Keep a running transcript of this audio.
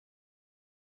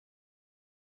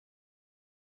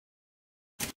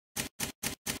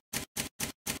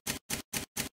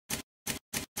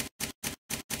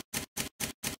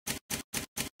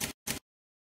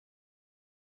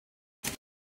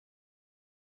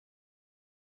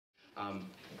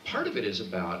Part of it is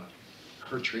about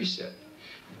her tree sit,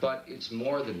 but it's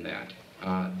more than that.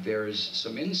 There's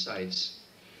some insights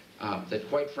that,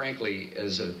 quite frankly,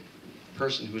 as a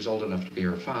person who's old enough to be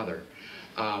her father,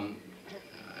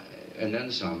 and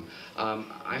then some,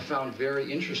 I found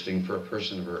very interesting for a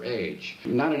person of her age.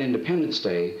 Not an Independence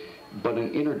Day, but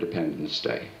an Interdependence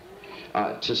Day,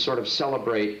 to sort of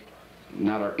celebrate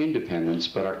not our independence,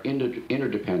 but our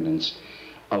interdependence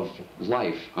of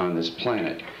life on this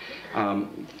planet.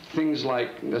 Things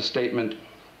like the statement,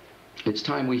 "It's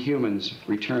time we humans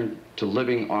return to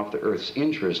living off the Earth's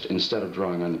interest instead of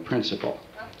drawing on the principle."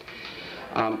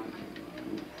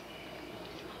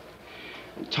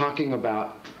 Talking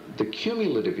about the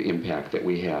cumulative impact that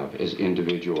we have as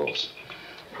individuals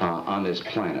on this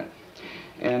planet.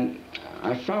 And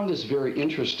I found this very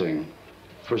interesting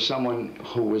for someone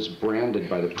who was branded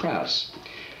by the press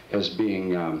as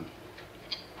being a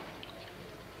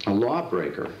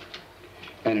lawbreaker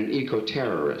and an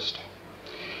eco-terrorist.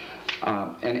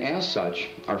 And as such,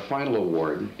 our final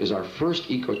award is our first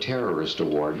eco-terrorist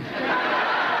award.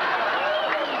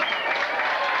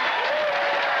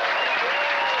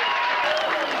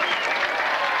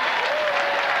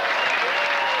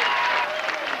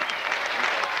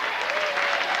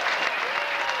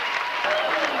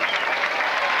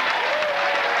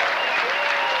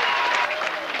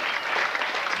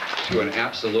 To an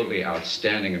absolutely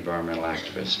outstanding environmental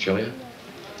activist. Julia?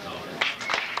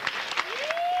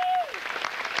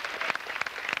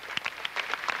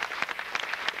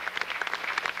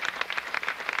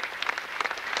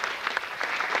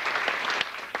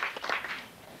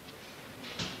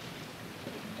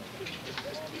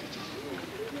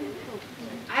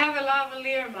 I have a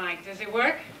lavalier mic. Does it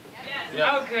work? Yes.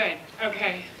 Oh, good.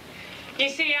 Okay. You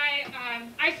see,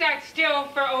 I sat still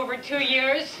for over 2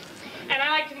 years. And I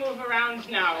like to move around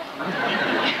now.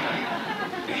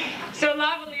 So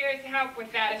lavaliers help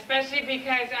with that, especially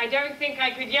because I don't think I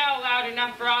could yell loud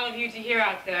enough for all of you to hear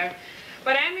out there.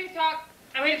 But I'm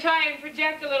going to try and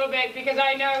project a little bit, because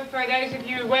I know for those of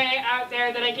you way out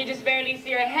there that I can just barely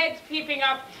see your heads peeping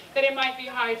up, that it might be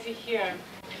hard to hear.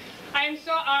 I am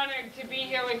so honored to be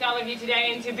here with all of you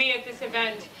today and to be at this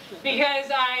event, because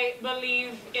I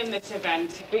believe in this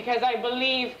event, because I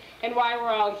believe in why we're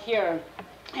all here.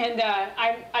 And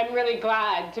I'm really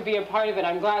glad to be a part of it.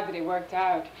 I'm glad that it worked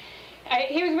out.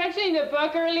 He was mentioning the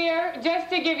book earlier. Just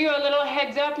to give you a little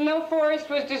heads up, no forest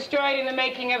was destroyed in the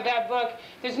making of that book.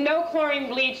 There's no chlorine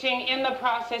bleaching in the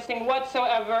processing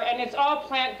whatsoever, and it's all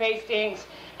plant-based inks.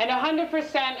 And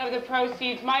 100% of the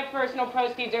proceeds, my personal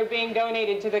proceeds, are being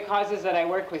donated to the causes that I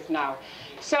work with now.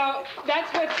 So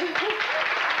that's what...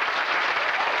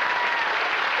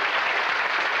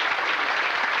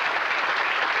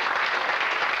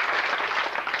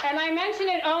 And I mention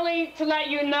it only to let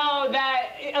you know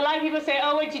that a lot of people say,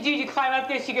 oh, what'd you do? Did you climb up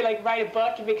there so you could like write a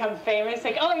book and become famous?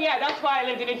 Like, oh yeah, that's why I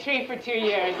lived in a tree for 2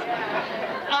 years.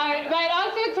 But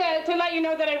also to let you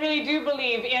know that I really do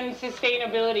believe in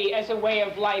sustainability as a way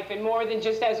of life, and more than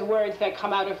just as words that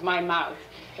come out of my mouth.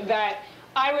 That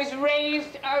I was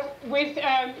raised with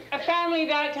a family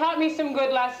that taught me some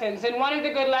good lessons, and one of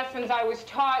the good lessons I was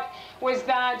taught was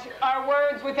that our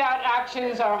words without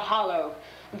actions are hollow.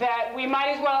 That we might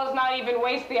as well as not even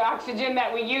waste the oxygen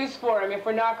that we use for them if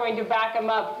we're not going to back them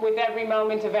up with every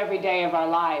moment of every day of our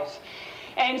lives.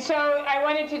 And so I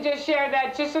wanted to just share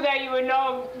that, just so that you would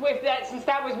know, with that, since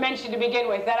that was mentioned to begin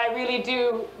with, that I really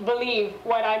do believe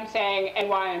what I'm saying and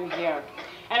why I'm here.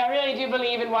 And I really do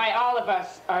believe in why all of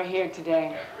us are here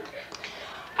today.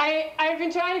 I've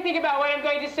been trying to think about what I'm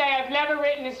going to say. I've never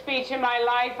written a speech in my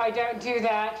life. I don't do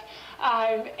that.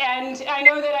 And I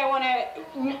know that I want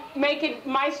to make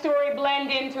my story blend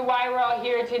into why we're all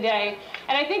here today.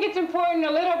 And I think it's important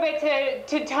a little bit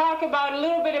to talk about a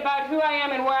little bit about who I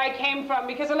am and where I came from.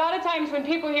 Because a lot of times when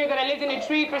people hear that I lived in a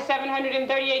tree for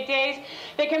 738 days,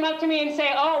 they come up to me and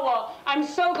say, oh, well, I'm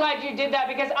so glad you did that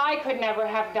because I could never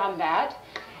have done that.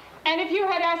 And if you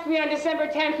had asked me on December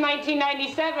 10th,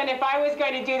 1997, if I was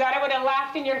going to do that, I would have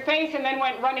laughed in your face and then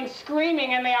went running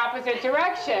screaming in the opposite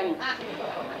direction.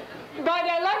 But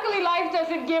luckily, life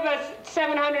doesn't give us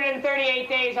 738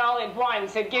 days all at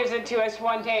once. It gives it to us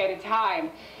one day at a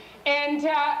time. And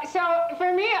so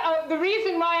for me, the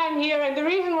reason why I'm here and the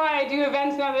reason why I do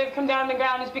events now that have come down the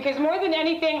ground is because more than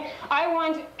anything, I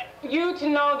want you to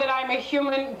know that I'm a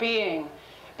human being.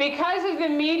 Because of the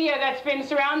media that's been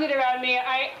surrounded around me,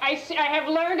 I have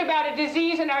learned about a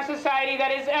disease in our society that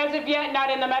is as of yet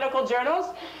not in the medical journals,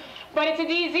 but it's a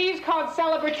disease called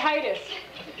celebrititis.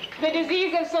 The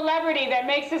disease of celebrity that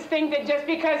makes us think that just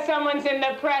because someone's in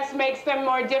the press makes them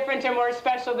more different or more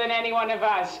special than any one of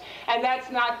us. And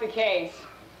that's not the case.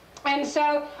 And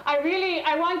so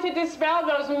I want to dispel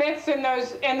those myths and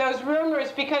those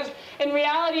rumors, because in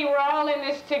reality we're all in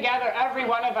this together, every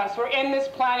one of us. We're in this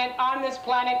planet, on this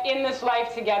planet, in this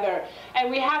life together.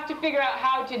 And we have to figure out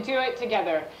how to do it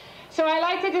together. So I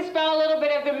like to dispel a little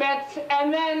bit of the myths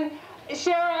and then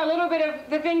share a little bit of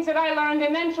the things that I learned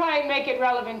and then try and make it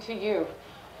relevant to you.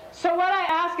 So what I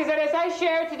ask is that as I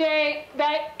share today,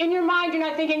 that in your mind you're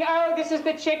not thinking, oh, this is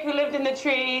the chick who lived in the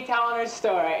tree telling her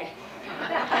story.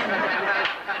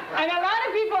 And a lot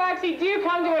of people actually do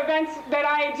come to events that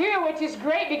I do, which is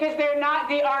great because they're not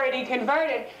the already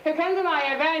converted, who come to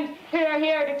my event who are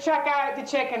here to check out the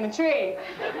chick in the tree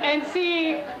and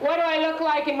see what do I look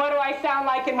like and what do I sound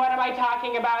like and what am I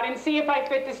talking about, and see if I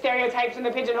fit the stereotypes and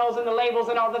the pigeonholes and the labels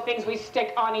and all the things we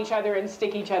stick on each other and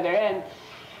stick each other in.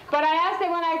 But I ask that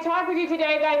when I talk with you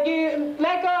today that you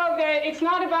let go of that it's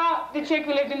not about the chick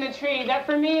who lived in the tree, that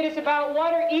for me it is about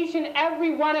what are each and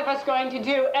every one of us going to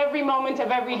do every moment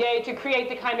of every day to create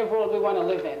the kind of world we want to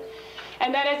live in.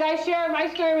 And that as I share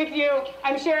my story with you,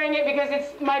 I'm sharing it because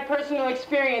it's my personal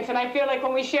experience, and I feel like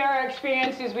when we share our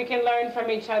experiences we can learn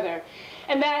from each other.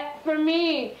 And that for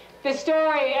me, the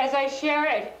story, as I share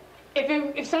it,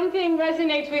 if something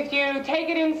resonates with you, take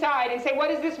it inside and say, what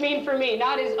does this mean for me?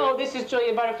 Not as, oh, this is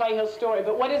Julia Butterfly Hill's story,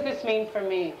 but what does this mean for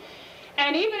me?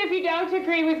 And even if you don't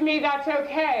agree with me, that's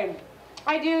okay.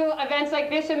 I do events like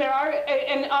this, and there are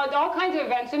all kinds of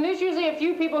events, and there's usually a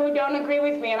few people who don't agree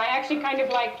with me, and I actually kind of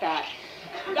like that.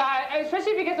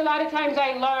 Especially because a lot of times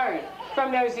I learn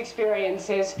from those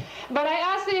experiences. But I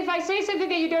ask that if I say something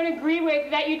that you don't agree with,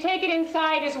 that you take it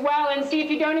inside as well and see if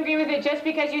you don't agree with it just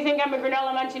because you think I'm a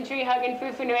granola munching, tree hugging,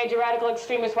 foo-foo new age, radical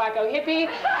extremist, wacko hippie.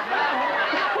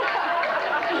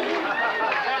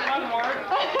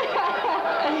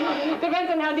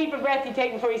 Depends on how deep a breath you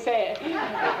take before you say it.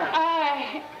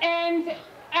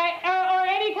 Or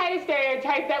any kind of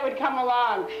stereotype that would come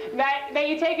along, that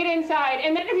you take it inside.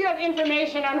 And then if you have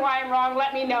information on why I'm wrong,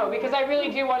 let me know, because I really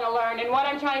do want to learn. And what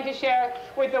I'm trying to share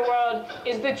with the world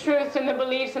is the truths and the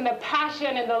beliefs and the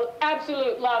passion and the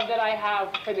absolute love that I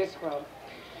have for this world.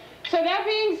 So that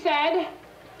being said,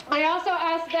 I also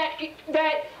ask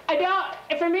that I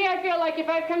don't, for me, I feel like if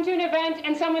I've come to an event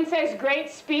and someone says great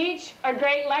speech or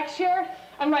great lecture,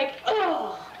 I'm like,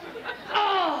 oh,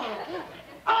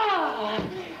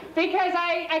 because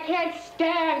I can't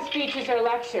stand speeches or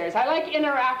lectures. I like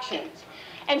interactions.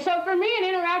 And so for me, an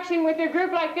interaction with a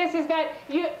group like this is that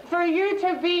for you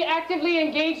to be actively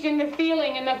engaged in the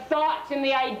feeling and the thoughts and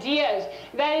the ideas,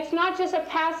 that it's not just a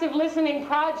passive listening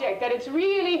project, that it's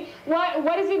really, what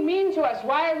does it mean to us?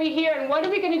 Why are we here? And what are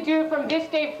we going to do from this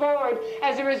day forward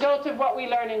as a result of what we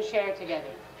learn and share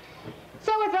together?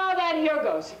 So with all that, here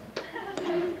goes.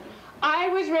 I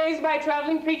was raised by a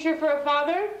traveling preacher for a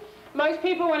father. Most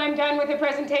people, when I'm done with a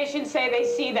presentation, say they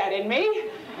see that in me.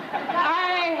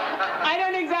 I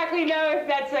don't exactly know if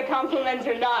that's a compliment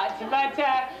or not, but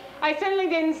I certainly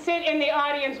didn't sit in the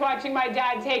audience watching my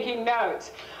dad taking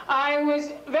notes. I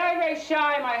was very, very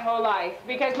shy my whole life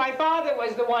because my father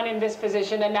was the one in this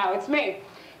position and now it's me.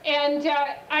 And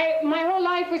my whole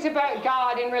life was about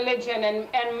God and religion,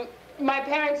 and my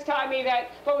parents taught me that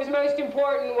what was most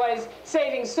important was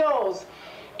saving souls.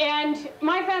 And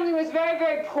my family was very,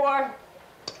 very poor,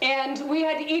 and we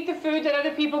had to eat the food that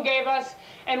other people gave us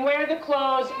and wear the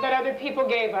clothes that other people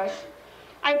gave us.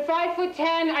 I'm 5'10".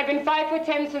 I've been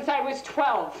 5'10" since I was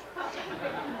 12.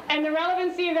 And the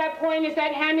relevancy of that point is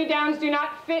that hand-me-downs do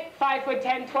not fit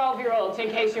 5'10", 12-year-olds, in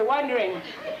case you're wondering.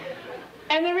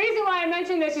 And the reason why I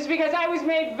mention this is because I was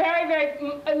made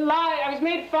I was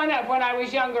made fun of when I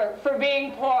was younger for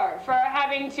being poor, for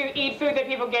having to eat food that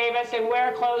people gave us and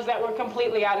wear clothes that were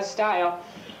completely out of style.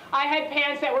 I had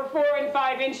pants that were 4 and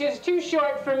 5 inches too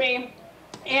short for me,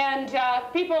 and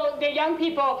the young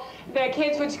people, the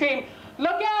kids would scream,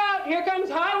 "Look out, here comes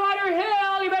High Water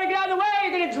Hill, you better get out of the way,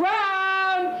 you're gonna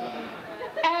drown!"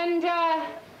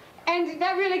 And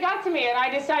that really got to me, and I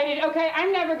decided, okay,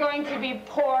 I'm never going to be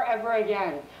poor ever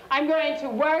again. I'm going to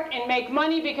work and make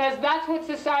money because that's what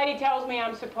society tells me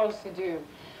I'm supposed to do.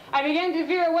 I began to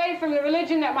veer away from the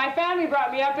religion that my family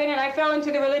brought me up in, and I fell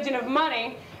into the religion of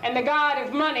money and the god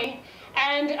of money.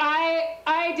 And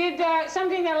I did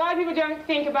something that a lot of people don't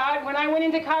think about. When I went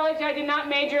into college, I did not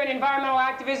major in environmental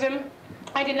activism.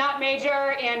 I did not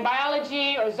major in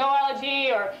biology or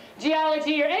zoology or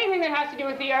geology or anything that has to do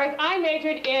with the earth. I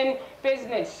majored in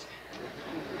business.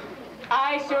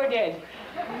 I sure did.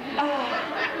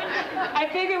 I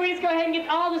figured we just go ahead and get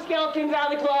all the skeletons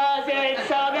out of the closet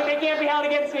so that they can't be held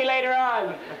against me later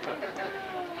on.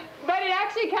 But it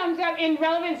actually comes up in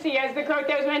relevancy as the quote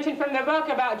that was mentioned from the book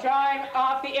about drawing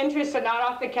off the interest and not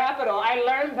off the capital. I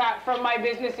learned that from my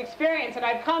business experience, and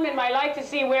I've come in my life to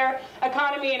see where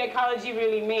economy and ecology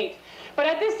really meet. But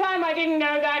at this time, I didn't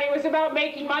know that it was about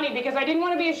making money, because I didn't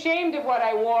want to be ashamed of what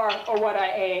I wore or what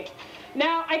I ate.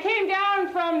 Now, I came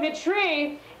down from the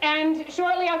tree, and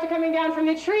shortly after coming down from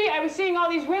the tree, I was seeing all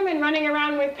these women running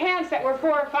around with pants that were 4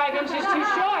 or 5 inches too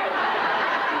short.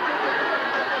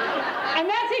 And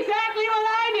that's exactly what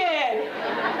I did.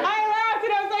 I laughed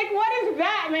and I was like, what is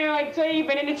that? And they were like, so you've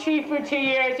been in a tree for 2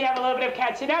 years, you have a little bit of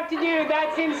catching up to do,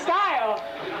 that's in style.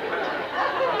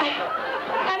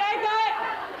 And I thought,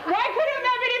 why couldn't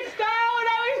that have been in style when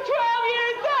I was 12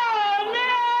 years old,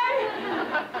 man?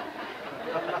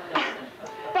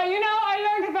 But you know, I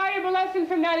learned a valuable lesson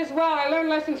from that as well. I learned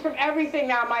lessons from everything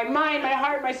now. My mind, my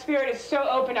heart, my spirit is so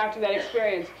open after that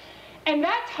experience. And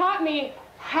that taught me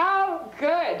how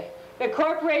good the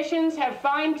corporations have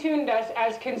fine-tuned us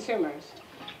as consumers.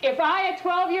 If I, at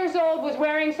 12 years old, was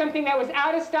wearing something that was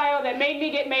out of style that made me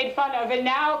get made fun of, and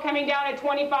now coming down at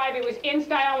 25, it was in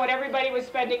style what everybody was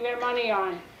spending their money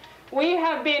on. We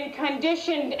have been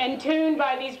conditioned and tuned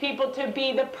by these people to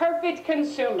be the perfect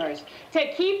consumers,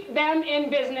 to keep them in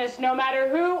business no matter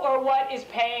who or what is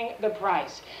paying the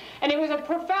price. And it was a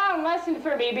profound lesson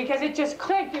for me because it just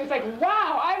clicked. It was like,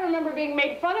 wow, I remember being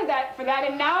made fun of that for that,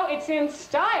 and now it's in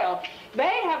style.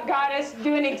 They have got us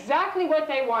doing exactly what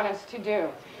they want us to do.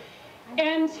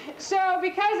 And so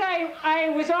because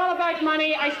I was all about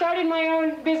money, I started my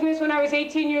own business when I was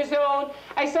 18 years old.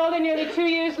 I sold it nearly 2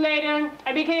 years later.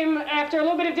 I became, after a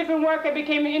little bit of different work, I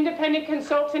became an independent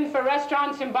consultant for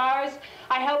restaurants and bars.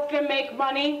 I helped them make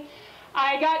money.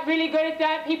 I got really good at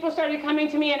that. People started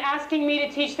coming to me and asking me to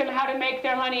teach them how to make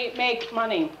their money make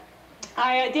money.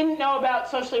 I didn't know about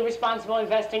socially responsible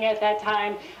investing at that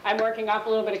time. I'm working off a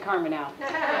little bit of karma now.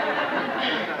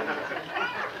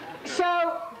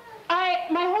 So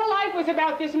my whole life was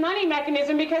about this money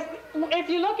mechanism, because if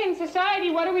you look in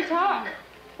society, what are we taught?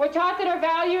 We're taught that our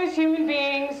value as human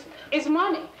beings is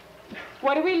money.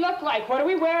 What do we look like? What are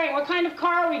we wearing? What kind of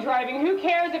car are we driving? Who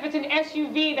cares if it's an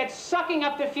SUV that's sucking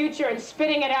up the future and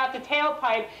spitting it out the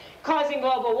tailpipe, causing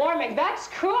global warming? That's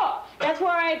cool. That's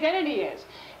where our identity is.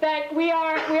 That we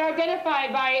are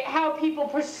identified by how people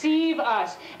perceive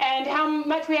us and how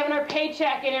much we have in our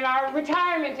paycheck and in our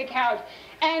retirement account.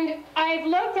 And I've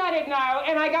looked at it now,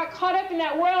 and I got caught up in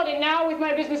that world, and now with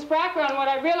my business background, what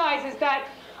I realize is that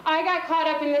I got caught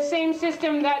up in the same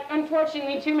system that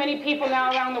unfortunately too many people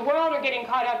now around the world are getting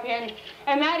caught up in,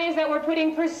 and that is that we're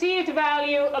putting perceived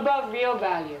value above real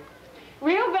value.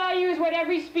 Real value is what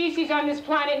every species on this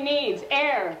planet needs: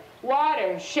 air,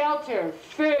 water, shelter,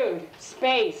 food,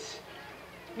 space.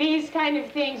 These kind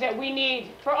of things that we need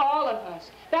for all of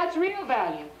us. That's real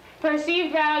value.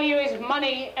 Perceived value is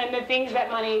money and the things that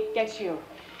money gets you.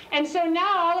 And so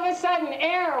now, all of a sudden,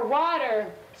 air,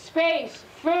 water, space,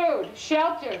 food,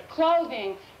 shelter,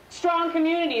 clothing, strong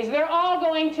communities, they're all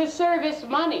going to service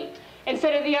money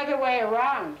instead of the other way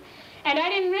around. And I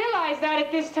didn't realize that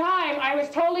at this time. I was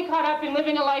totally caught up in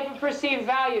living a life of perceived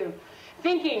value,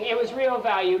 thinking it was real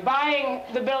value, buying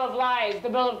the bill of lies, the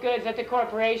bill of goods that the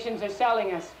corporations are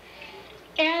selling us.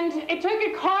 And it took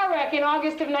a car wreck in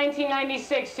August of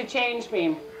 1996 to change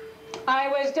me. I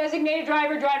was designated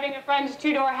driver driving a friend's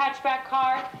two-door hatchback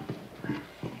car,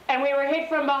 and we were hit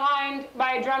from behind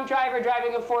by a drunk driver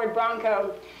driving a Ford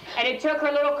Bronco. And it took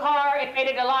her little car, it made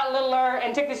it a lot littler,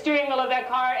 and took the steering wheel of that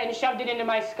car and shoved it into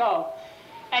my skull.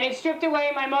 And it stripped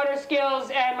away my motor skills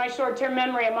and my short-term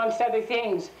memory, amongst other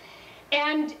things.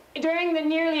 And during the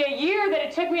nearly a year that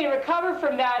it took me to recover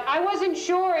from that, I wasn't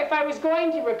sure if I was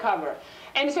going to recover.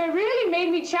 And so it really made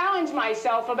me challenge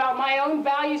myself about my own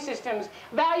value systems,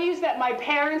 values that my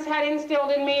parents had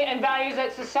instilled in me and values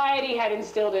that society had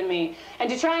instilled in me, and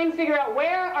to try and figure out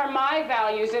where are my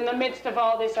values in the midst of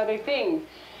all this other thing.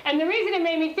 And the reason it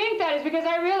made me think that is because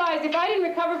I realized if I didn't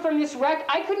recover from this wreck,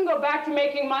 I couldn't go back to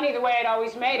making money the way I'd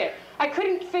always made it. I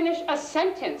couldn't finish a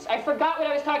sentence. I forgot what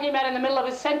I was talking about in the middle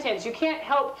of a sentence. You can't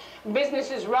help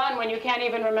businesses run when you can't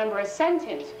even remember a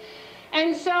sentence.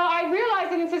 And so I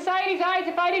realized that in society's eyes,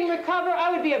 if I didn't recover,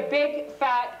 I would be a big,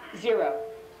 fat zero.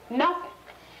 Nothing.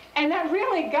 And that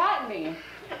really got me.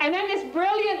 And then this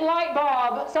brilliant light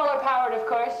bulb, solar-powered, of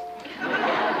course,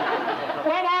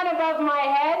 went out above my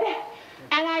head,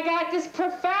 and I got this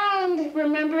profound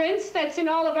remembrance that's in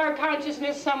all of our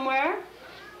consciousness somewhere.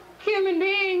 Human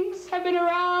beings have been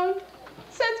around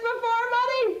Since before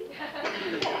money.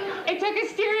 It took a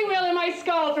steering wheel in my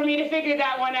skull for me to figure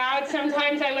that one out.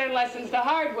 Sometimes I learn lessons the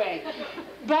hard way.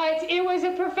 But it was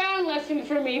a profound lesson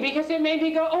for me because it made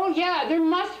me go, oh yeah, there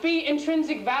must be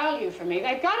intrinsic value for me.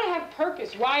 I've got to have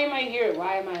purpose. Why am I here?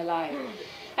 Why am I alive?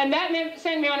 And that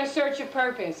sent me on a search of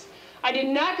purpose. I did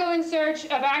not go in search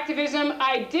of activism.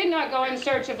 I did not go in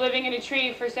search of living in a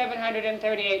tree for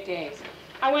 738 days.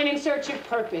 I went in search of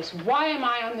purpose. Why am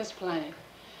I on this planet?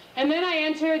 And then I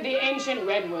entered the ancient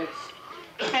redwoods,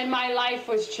 and my life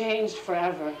was changed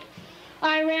forever.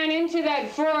 I ran into that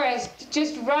forest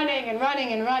just running and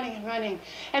running and running and running.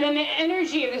 And then the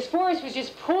energy of this forest was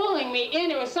just pulling me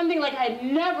in. It was something like I'd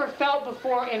never felt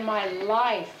before in my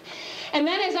life. And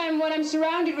then as what I'm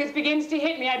surrounded with begins to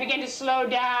hit me, I begin to slow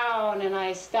down, and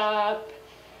I stop,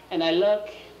 and I look,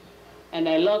 and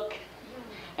I look,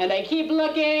 and I keep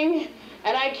looking,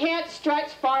 and I can't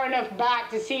stretch far enough back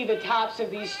to see the tops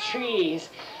of these trees.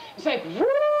 It's like,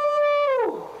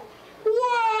 woo!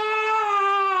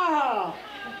 Wow!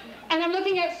 And I'm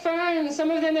looking at ferns,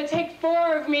 some of them that take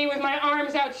 4 of me with my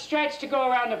arms outstretched to go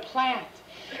around a plant.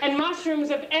 And mushrooms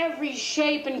of every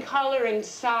shape and color and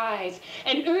size.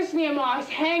 And usnea moss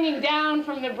hanging down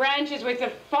from the branches with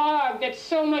the fog that's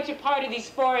so much a part of these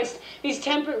forests, these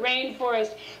temperate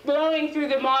rainforests, blowing through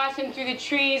the moss and through the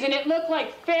trees. And it looked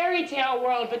like fairy tale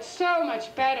world, but so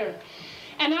much better.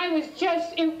 And I was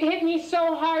just, it hit me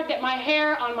so hard that my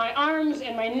hair on my arms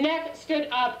and my neck stood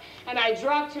up, and I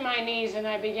dropped to my knees and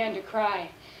I began to cry.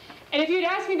 And if you'd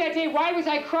asked me that day, why was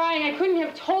I crying, I couldn't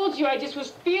have told you. I just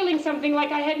was feeling something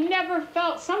like I had never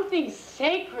felt, something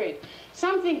sacred,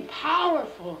 something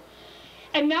powerful.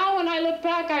 And now when I look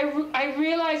back, I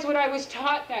realize what I was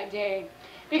taught that day.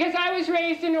 Because I was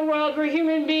raised in a world where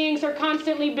human beings are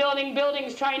constantly building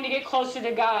buildings trying to get closer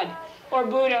to God, or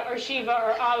Buddha, or Shiva,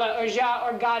 or Allah, or Jah,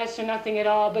 or Goddess, or nothing at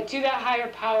all, but to that higher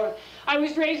power. I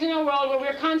was raised in a world where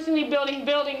we're constantly building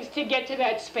buildings to get to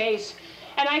that space.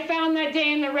 And I found that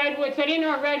day in the redwoods, that in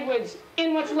our redwoods,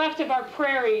 in what's left of our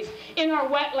prairies, in our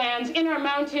wetlands, in our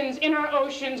mountains, in our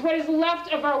oceans, what is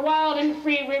left of our wild and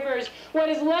free rivers, what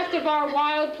is left of our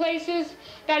wild places,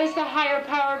 that is the higher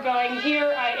power going,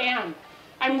 here I am.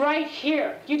 I'm right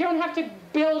here. You don't have to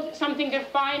build something to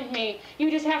find me. You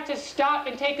just have to stop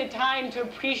and take the time to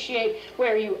appreciate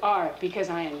where you are, because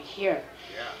I am here.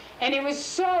 Yeah. And it was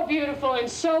so beautiful and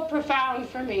so profound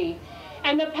for me.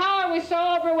 And the power was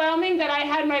so overwhelming that I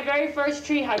had my very first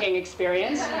tree hugging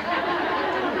experience.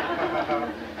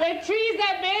 With trees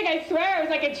that big, I swear, it was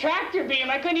like a tractor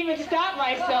beam. I couldn't even stop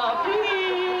myself.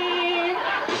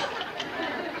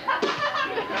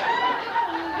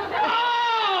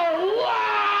 Oh,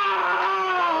 wow!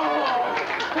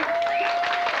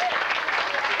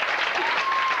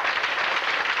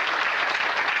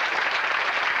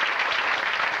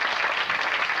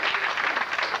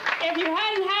 If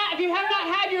you have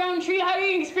not had your own tree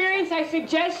hugging experience, I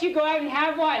suggest you go out and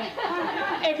have one.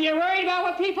 If you're worried about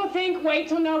what people think, wait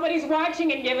till nobody's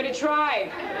watching and give it a try.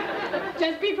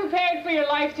 Just be prepared for your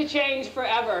life to change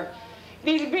forever.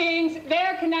 These beings,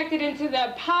 they're connected into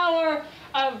the power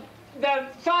of the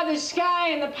Father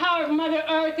Sky and the power of Mother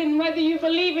Earth, and whether you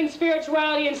believe in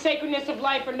spirituality and sacredness of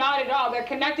life or not at all, they're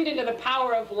connected into the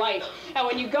power of life. And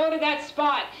when you go to that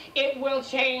spot, it will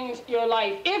change your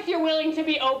life. If you're willing to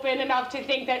be open enough to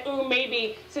think that, ooh,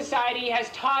 maybe society has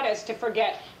taught us to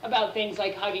forget about things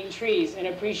like hugging trees and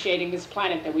appreciating this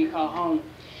planet that we call home.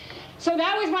 So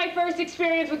that was my first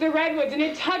experience with the redwoods, and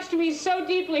it touched me so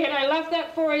deeply, and I left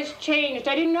that forest changed.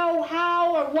 I didn't know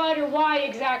how or what or why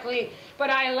exactly,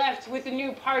 but I left with a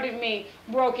new part of me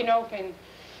broken open.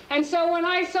 And so when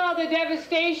I saw the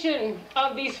devastation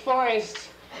of these forests,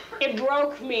 it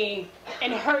broke me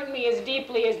and hurt me as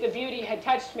deeply as the beauty had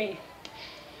touched me.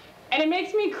 And it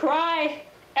makes me cry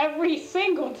every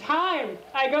single time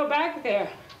I go back there.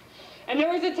 And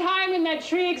there was a time in that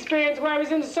tree experience where I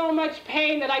was in so much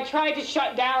pain that I tried to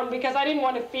shut down because I didn't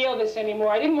want to feel this anymore.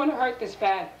 I didn't want to hurt this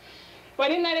bad.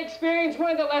 But in that experience,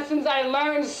 one of the lessons I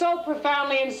learned so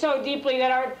profoundly and so deeply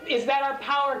is that our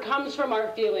power comes from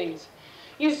our feelings.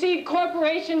 You see,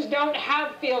 corporations don't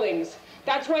have feelings.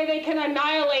 That's why they can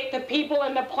annihilate the people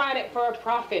and the planet for a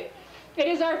profit. It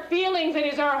is our feelings, it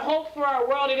is our hope for our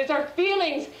world, it is our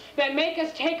feelings that make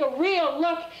us take a real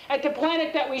look at the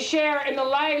planet that we share and the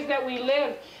lives that we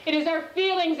live. It is our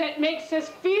feelings that makes us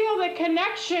feel the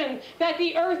connection that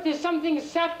the earth is something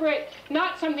separate,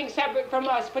 not something separate from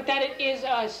us, but that it is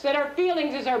us, that our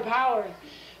feelings is our power.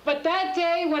 But that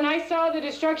day when I saw the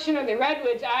destruction of the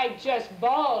redwoods, I just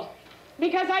bawled.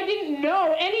 because I didn't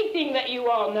know anything that you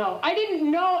all know. I didn't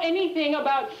know anything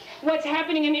about what's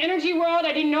happening in the energy world.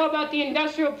 I didn't know about the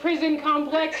industrial prison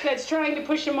complex that's trying to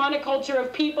push a monoculture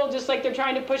of people just like they're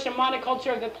trying to push a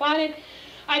monoculture of the planet.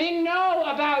 I didn't know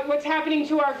about what's happening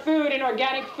to our food and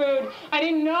organic food. I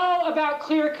didn't know about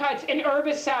clear cuts and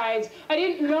herbicides. I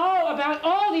didn't know about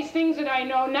all these things that I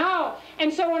know now.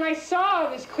 And so when I saw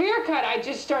this clear cut, I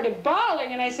just started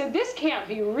bawling and I said, this can't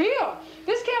be real.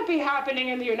 This can't be happening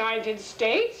in the United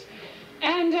States.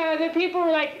 And the people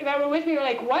were like, that were with me were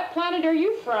like, what planet are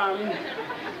you from?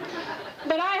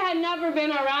 But I had never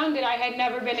been around it. I had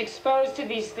never been exposed to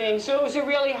these things. So it was a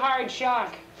really hard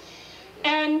shock.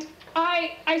 And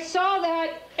I saw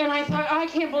that, and I thought, I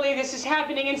can't believe this is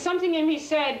happening. And something in me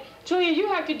said, Julia, you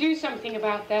have to do something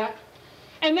about that.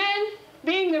 And then,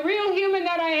 being the real human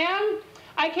that I am,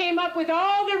 I came up with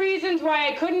all the reasons why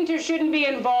I couldn't or shouldn't be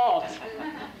involved.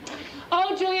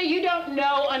 Oh, Julia, you don't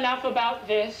know enough about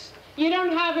this. You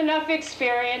don't have enough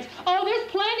experience. Oh, there's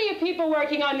plenty of people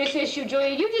working on this issue,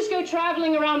 Julia. You just go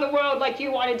traveling around the world like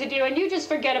you wanted to do, and you just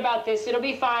forget about this. It'll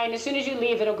be fine. As soon as you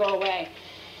leave, it'll go away.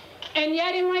 And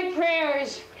yet in my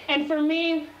prayers, and for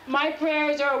me, my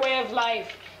prayers are a way of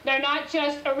life. They're not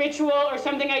just a ritual or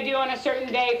something I do on a certain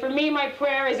day. For me, my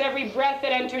prayer is every breath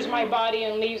that enters my body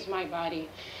and leaves my body.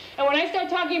 And when I start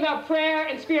talking about prayer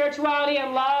and spirituality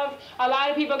and love, a lot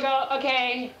of people go,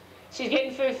 okay, she's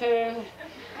getting foo-foo.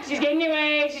 She's getting new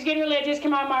age, she's getting religious.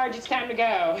 Come on, Marge, it's time to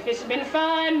go. This has been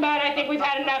fun, but I think we've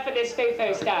had enough of this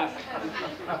foo-foo stuff.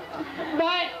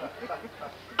 But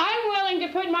I'm willing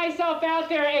to put myself out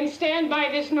there and stand by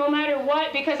this no matter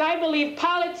what, because I believe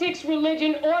politics,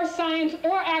 religion, or science,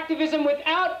 or activism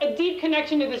without a deep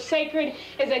connection to the sacred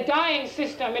is a dying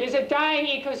system. It is a dying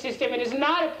ecosystem. It is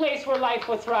not a place where life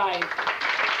will thrive.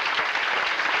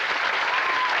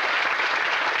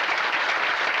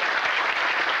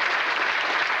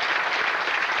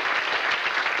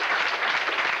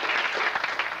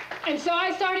 And so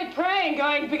I started praying,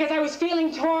 going, because I was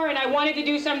feeling torn. I wanted to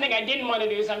do something. I didn't want to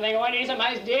do something. I wanted to do something.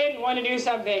 I didn't want to do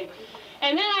something.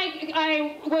 And then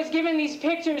I was given these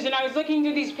pictures, and I was looking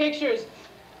through these pictures,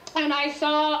 and I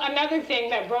saw another thing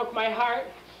that broke my heart.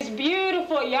 These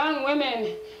beautiful young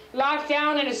women locked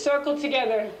down in a circle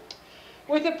together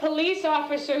with a police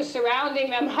officer surrounding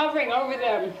them, hovering over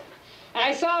them. And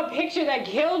I saw a picture that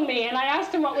killed me, and I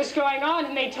asked them what was going on,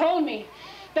 and they told me.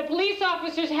 The police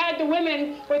officers had the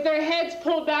women with their heads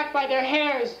pulled back by their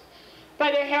hair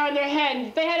on their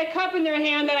head. They had a cup in their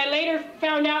hand that I later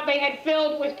found out they had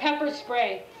filled with pepper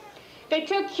spray. They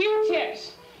took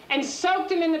Q-tips and soaked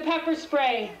them in the pepper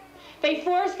spray. They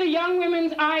forced the young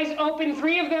women's eyes open.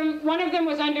 3 of them, 1 of them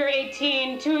was under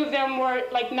 18, 2 of them were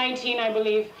like 19, I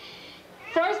believe.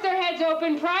 Forced their heads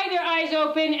open, pried their eyes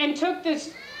open, and took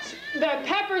the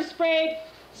pepper sprayed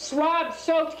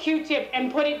swab-soaked Q-tip and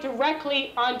put it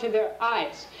directly onto their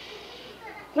eyes.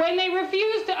 When they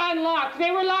refused to unlock,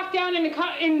 they were locked down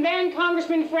in then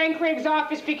Congressman Frank Craig's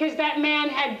office because that man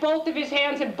had both of his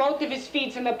hands and both of his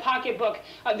feet in the pocketbook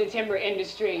of the timber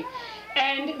industry.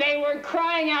 And they were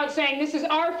crying out saying, this is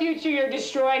our future you're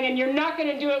destroying, and you're not going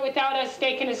to do it without us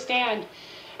taking a stand.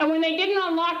 And when they didn't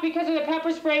unlock because of the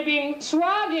pepper spray being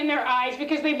swabbed in their eyes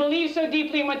because they believe so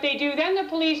deeply in what they do, then the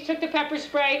police took the pepper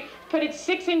spray, put it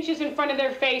 6 inches in front of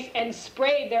their face, and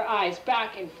sprayed their eyes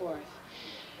back and forth.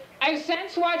 I've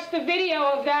since watched the video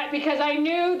of that because I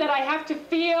knew that I have to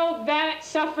feel that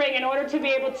suffering in order to be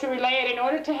able to relay it, in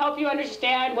order to help you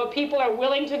understand what people are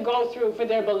willing to go through for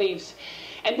their beliefs.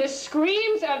 And the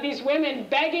screams of these women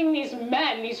begging these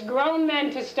men, these grown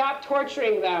men, to stop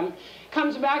torturing them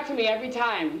comes back to me every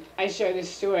time I share this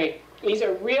story. These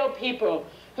are real people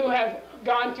who have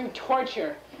gone through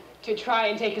torture to try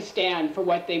and take a stand for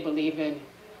what they believe in.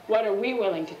 What are we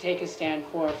willing to take a stand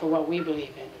for what we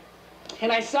believe in?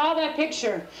 And I saw that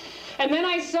picture. And then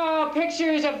I saw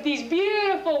pictures of these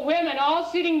beautiful women all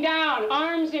sitting down,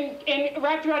 arms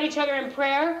wrapped around each other in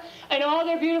prayer, and all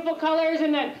their beautiful colors,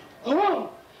 and then, whoa,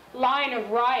 line of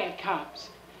riot cops.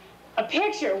 A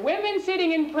picture, women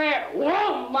sitting in prayer,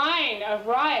 whoa, line of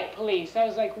riot police. I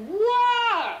was like,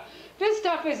 wow, this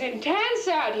stuff is intense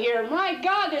out here. My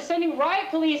God, they're sending riot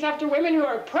police after women who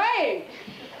are praying.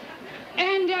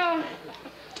 And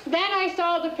then I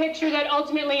saw the picture that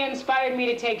ultimately inspired me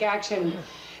to take action.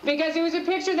 Because it was a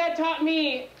picture that taught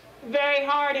me very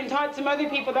hard and taught some other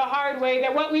people the hard way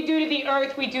that what we do to the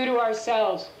earth, we do to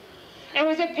ourselves. It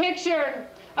was a picture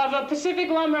of a Pacific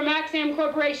Lumber Maxam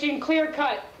Corporation clear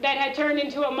cut that had turned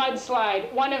into a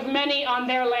mudslide, one of many on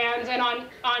their lands and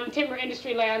on timber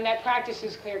industry land that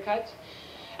practices clear cuts.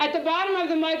 At the bottom of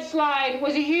the mudslide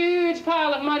was a huge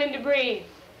pile of mud and debris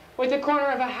with the corner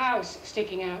of a house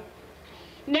sticking out.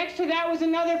 Next to that was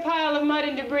another pile of mud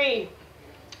and debris.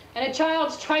 And a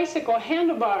child's tricycle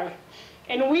handlebar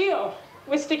and wheel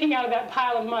was sticking out of that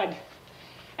pile of mud.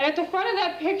 And at the front of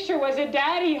that picture was a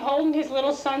daddy holding his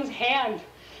little son's hand.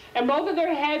 And both of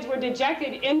their heads were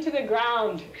dejected into the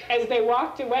ground as they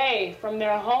walked away from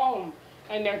their home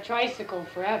and their tricycle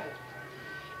forever.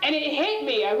 And it hit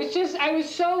me. I was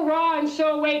so raw and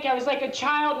so awake. I was like a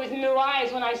child with new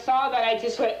eyes when I saw that. I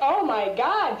just went, oh my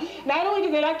God. Not only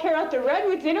do they not care about the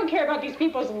redwoods, they don't care about these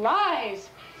people's lives.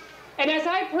 And as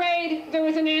I prayed, there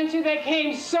was an answer that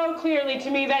came so clearly to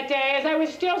me that day as I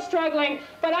was still struggling,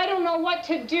 but I don't know what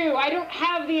to do. I don't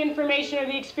have the information or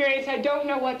the experience. I don't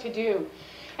know what to do.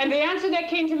 And the answer that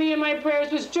came to me in my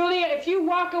prayers was, Julia, if you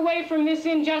walk away from this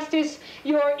injustice,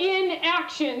 your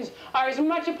inactions are as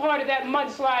much a part of that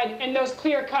mudslide and those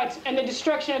clear cuts and the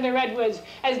destruction of the redwoods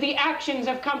as the actions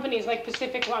of companies like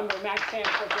Pacific Lumber, Max Sand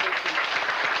Corporation.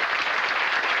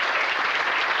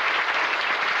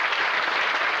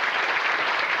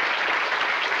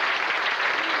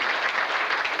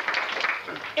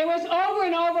 It was over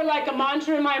and over like a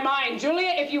mantra in my mind.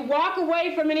 Julia, if you walk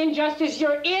away from an injustice,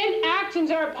 your inactions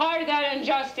are a part of that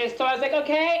injustice. So I was like,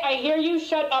 okay, I hear you.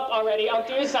 Shut up already. I'll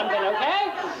do something,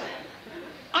 okay?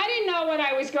 I didn't know what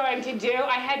I was going to do.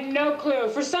 I had no clue.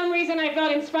 For some reason, I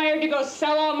felt inspired to go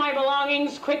sell all my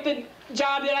belongings, quit the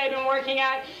job that I had been working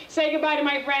at, say goodbye to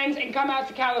my friends, and come out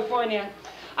to California.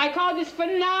 I called this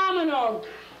phenomenal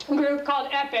group called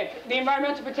EPIC, the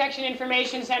Environmental Protection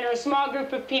Information Center, a small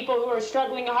group of people who are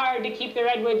struggling hard to keep the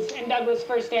redwoods and Douglas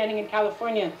fir standing in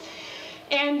California.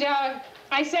 And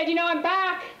I said, you know, I'm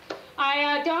back.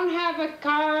 I don't have a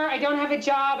car, I don't have a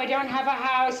job, I don't have a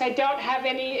house, I don't have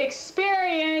any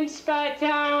experience, but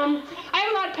I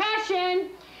have a lot of passion.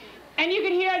 And you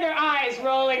could hear their eyes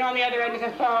rolling on the other end of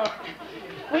the phone.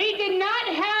 We did not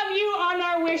have you on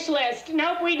our wish list.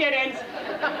 Nope, we didn't.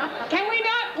 Can we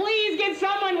not please get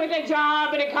someone with a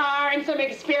job and a car and some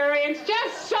experience?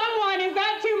 Just someone. Is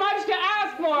that too much to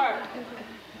ask for?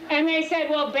 And they said,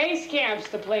 well, base camp's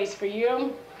the place for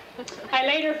you. I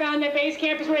later found that base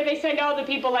camp is where they send all the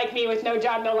people like me with no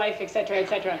job, no life, etc.,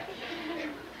 etc.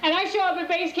 And I show up at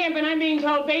base camp and I'm being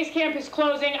told base camp is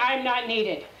closing, I'm not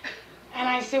needed. And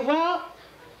I said, well,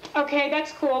 okay,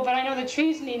 that's cool, but I know the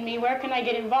trees need me. Where can I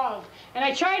get involved? And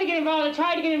I tried to get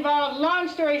involved. Long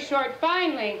story short,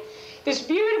 finally, this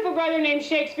beautiful brother named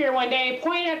Shakespeare one day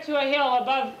pointed up to a hill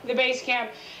above the base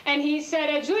camp, and he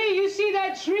said, Julia, you see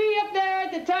that tree up there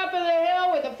at the top of the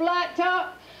hill with a flat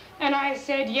top? And I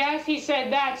said, yes. He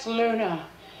said, that's Luna.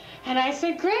 And I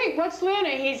said, great, what's Luna?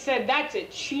 He said, that's a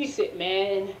Cheez-It,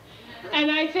 man.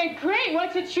 And I said, great,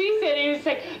 what's a Cheez-It? And he was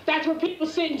like, that's where people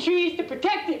sit in trees to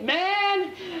protect it,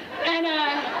 man. And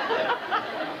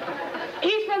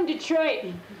he's from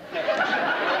Detroit.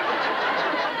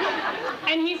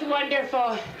 And he's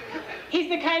wonderful. He's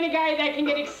the kind of guy that can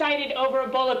get excited over a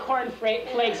bowl of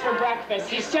cornflakes for breakfast.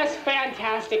 He's just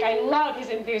fantastic. I love his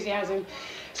enthusiasm.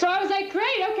 So I was like,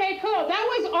 great, okay, cool. That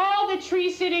was all the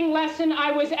tree-sitting lesson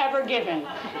I was ever given.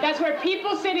 That's where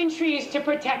people sit in trees to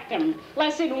protect them.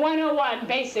 Lesson 101,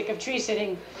 basic of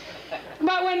tree-sitting.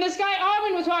 But when this guy,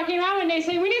 Alvin, was walking around one day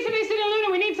saying, we need somebody to sit in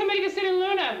Luna, we need somebody to sit in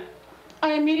Luna,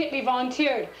 I immediately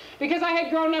volunteered. Because I had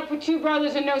grown up with 2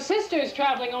 brothers and no sisters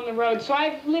traveling on the road, so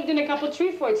I've lived in a couple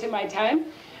tree forts in my time.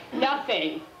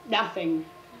 Nothing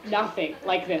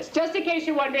like this. Just in case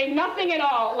you're wondering, nothing at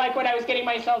all like what I was getting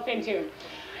myself into.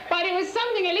 But it was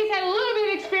something, at least I had a little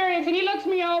bit of experience, and he looks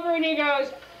me over and he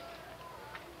goes,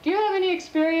 do you have any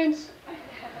experience?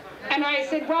 And I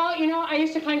said, well, you know, I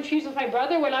used to climb trees with my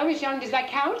brother when I was young. Does that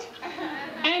count?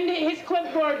 And his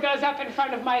clipboard goes up in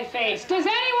front of my face. Does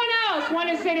anyone else want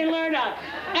to sit in Luna?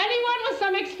 Anyone with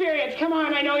some experience? Come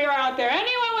on, I know you're out there.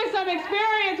 Anyone with some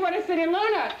experience want to sit in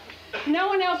Luna? No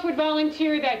one else would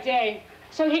volunteer that day.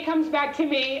 So he comes back to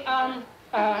me,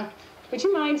 would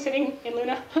you mind sitting in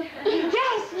Luna?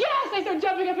 Yes, yes! I start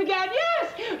jumping up and down.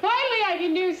 Yes! Finally I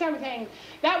can do something.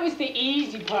 That was the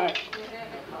easy part.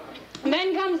 And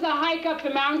then comes the hike up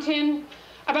the mountain.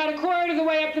 About a quarter of the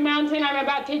way up the mountain, I'm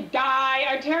about to die.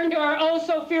 I turn to our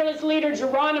oh-so-fearless leader,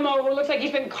 Geronimo, who looks like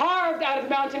he's been carved out of the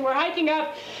mountain. We're hiking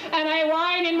up, and I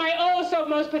whine in my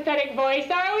oh-so-most pathetic voice,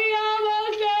 are we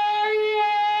almost there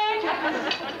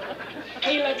yet?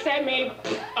 He looks at me,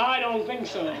 I don't think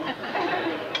so.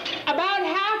 About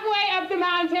halfway up the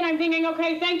mountain, I'm thinking,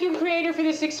 okay, thank you, Creator, for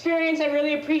this experience. I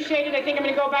really appreciate it. I think I'm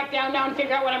going to go back down now and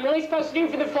figure out what I'm really supposed to do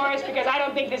for the forest, because I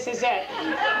don't think this is it.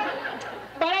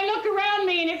 But I look around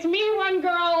me, and it's me, 1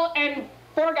 girl, and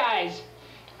 4 guys.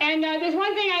 And there's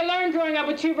one thing I learned growing up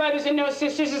with 2 brothers and no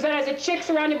sisters, is that as a chick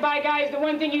surrounded by guys, the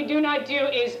one thing you do not do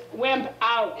is wimp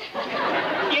out.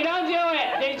 You don't do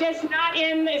it.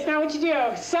 it's not what you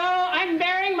do. So I'm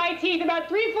burying my teeth about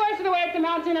 3/4 of the way up the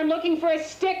mountain. I'm looking for a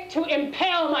stick to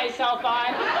impale myself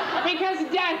on because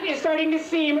death is starting to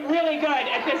seem really good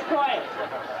at this point.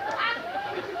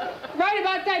 Right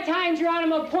about that time,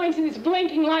 Geronimo points to this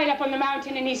blinking light up on the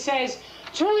mountain and he says,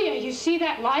 "Julia, you see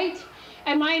that light?"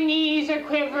 And my knees are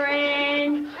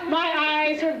quivering, my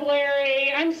eyes are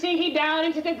blurry, I'm sinking down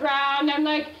into the ground. I'm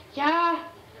like, "Yeah,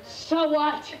 so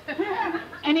what?"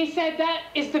 And he said, "That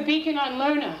is the beacon on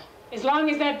Luna. As long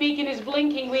as that beacon is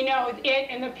blinking, we know it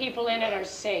and the people in it are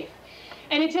safe."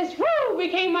 And it just, whoo,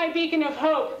 became my beacon of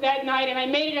hope that night, and I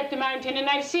made it up the mountain, and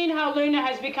I've seen how Luna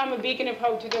has become a beacon of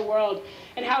hope to the world,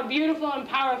 and how beautiful and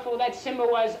powerful that symbol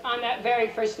was on that very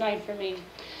first night for me.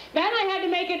 Then I had to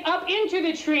make it up into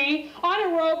the tree on a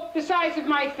rope the size of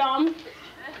my thumb.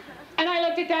 And I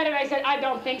looked at that and I said, "I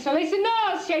don't think so." They said,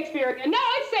 "No, Shakespeare." "No,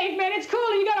 it's safe, man. It's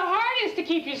cool. You got a harness to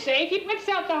keep you safe." He whips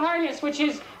out the harness, which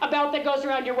is a belt that goes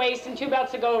around your waist and 2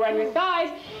 belts that go around your thighs.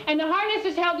 And the harness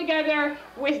is held together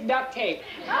with duct tape.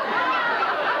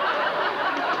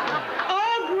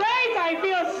 Oh, great. I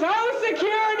feel so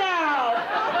secure now.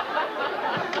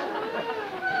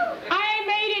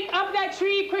 Up that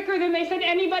tree quicker than they said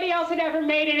anybody else had ever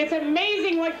made it. It's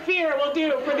amazing what fear will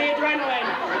do for the adrenaline.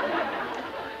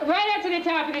 Right up to the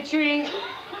top of the tree,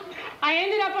 I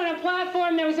ended up on a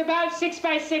platform that was about 6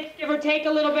 by 6, give or take a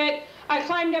little bit. I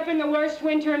climbed up in the worst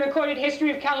winter in recorded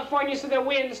history of California, so the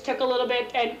winds took a little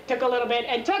bit and took a little bit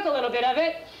and took a little bit of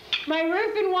it. My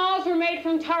roof and walls were made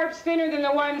from tarps thinner than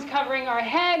the ones covering our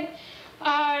head.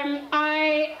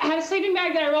 I had a sleeping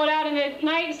bag that I rolled out in the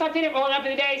night, slept in it, rolled up in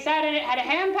the day, sat in it, had a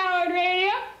hand-powered radio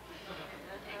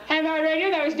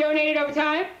that was donated over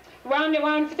time, wound it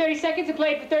wound for 30 seconds, it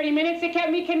played for 30 minutes, it kept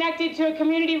me connected to a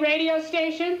community radio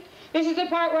station. This is the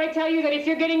part where I tell you that if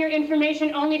you're getting your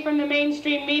information only from the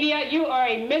mainstream media, you are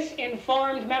a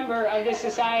misinformed member of this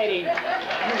society.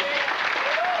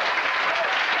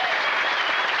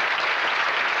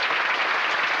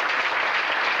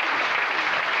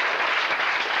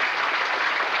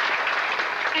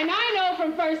 And I know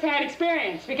from first-hand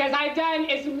experience, because I've done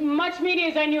as much media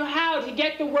as I knew how to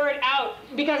get the word out,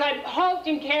 because I hoped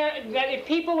and cared that if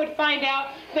people would find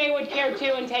out, they would care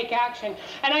too and take action.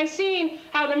 And I've seen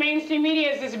how the mainstream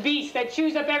media is this beast that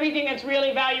chews up everything that's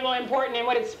really valuable and important, and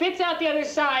what it spits out the other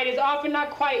side is often not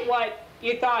quite what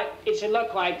you thought it should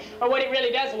look like, or what it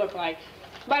really does look like.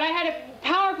 But I had a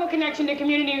powerful connection to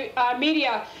community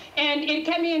media, and it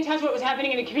kept me in touch with what was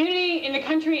happening in the community, in the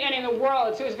country, and in the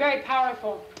world, so it was very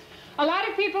powerful. A lot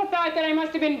of people thought that I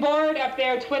must have been bored up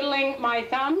there twiddling my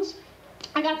thumbs.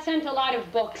 I got sent a lot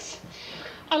of books.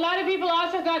 A lot of people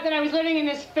also thought that I was living in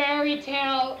this fairy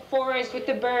tale forest with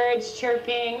the birds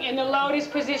chirping, in the lotus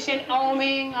position,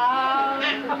 oming,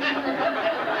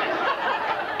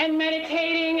 and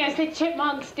meditating as the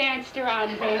chipmunks danced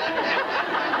around me.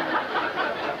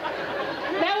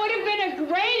 That would have been a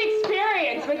great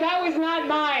experience, but that was not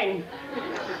mine.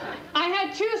 I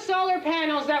had 2 solar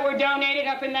panels that were donated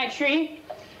up in that tree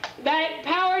that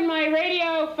powered my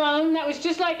radio phone that was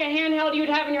just like a handheld you would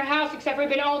have in your house, except for it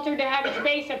had been altered to have its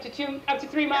base up to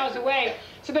 3 miles away.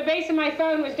 So the base of my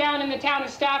phone was down in the town of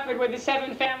Stafford, where the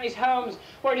 7 families' homes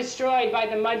were destroyed by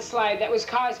the mudslide that was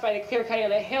caused by the clear cutting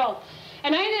of the hill.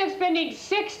 And I ended up spending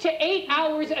 6 to 8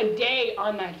 hours a day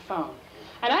on that phone.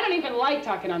 And I don't even like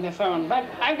talking on the phone, but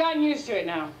I've gotten used to it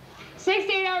now. 6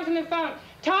 to 8 hours on the phone,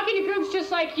 talking to groups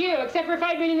just like you, except for if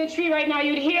I'd been in the tree right now,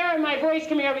 you'd hear my voice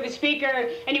coming over the speaker,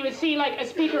 and you would see like a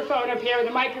speakerphone up here with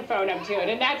a microphone up to it.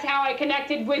 And that's how I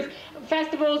connected with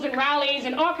festivals and rallies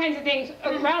and all kinds of things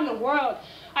around the world.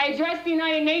 I addressed the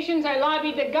United Nations, I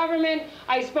lobbied the government,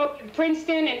 I spoke to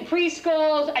Princeton and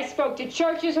preschools, I spoke to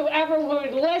churches, whoever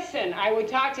would listen. I would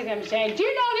talk to them saying, "Do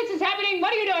you know this is happening?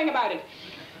 What are you doing about it?"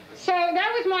 So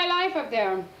that was my life up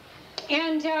there.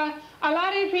 And a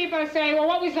lot of people say, "Well,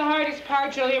 what was the hardest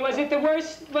part, Julia? Was it the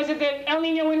worst? Was it the El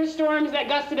Nino winter storms that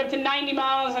gusted up to 90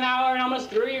 miles an hour and almost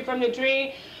threw you from the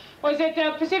tree? Was it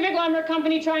the Pacific Lumber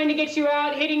Company trying to get you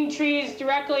out, hitting trees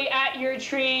directly at your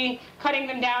tree, cutting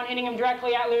them down, hitting them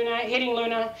directly at Luna, hitting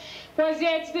Luna? Was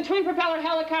it the twin propeller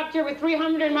helicopter with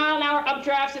 300-mile-an-hour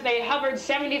updrafts that they hovered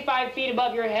 75 feet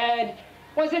above your head?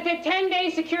 Was it the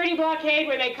 10-day security blockade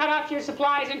where they cut off your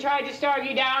supplies and tried to starve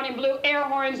you down and blew air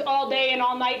horns all day and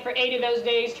all night for 8 of those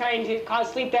days trying to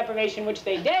cause sleep deprivation, which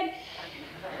they did?"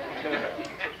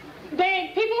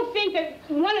 People think that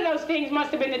one of those things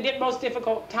must have been the most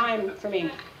difficult time for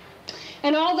me.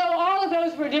 And although all of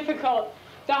those were difficult,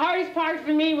 the hardest part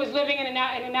for me was living in an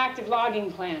active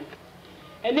logging plan.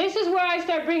 And this is where I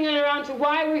start bringing it around to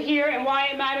why we're here and why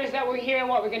it matters that we're here and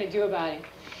what we're going to do about it.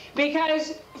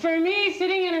 Because for me,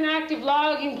 sitting in an active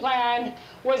logging plan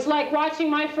was like watching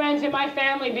my friends and my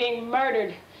family being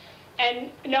murdered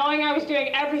and knowing I was doing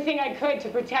everything I could to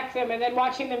protect them and then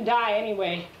watching them die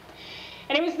anyway.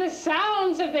 And it was the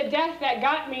sounds of the death that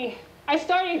got me. I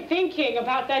started thinking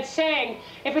about that saying,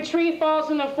 if a tree falls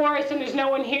in the forest and there's no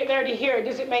one there to hear it,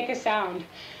 does it make a sound?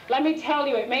 Let me tell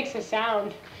you, it makes a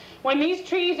sound. When these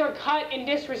trees are cut in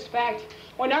disrespect,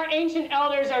 when our ancient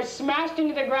elders are smashed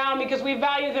into the ground because we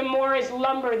value them more as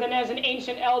lumber than as an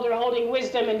ancient elder holding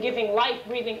wisdom and giving life,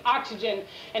 breathing oxygen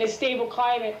and a stable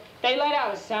climate, they let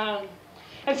out a sound.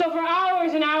 And so for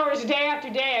hours and hours, day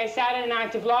after day, I sat in an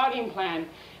active logging plan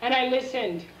and I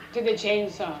listened to the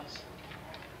chainsaws.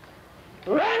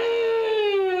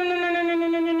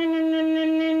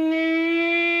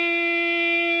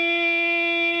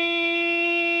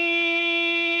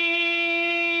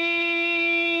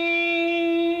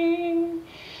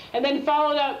 And then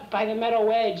followed up by the metal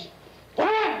wedge.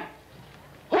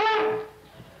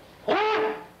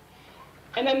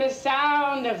 And then the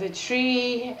sound of the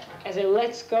tree as it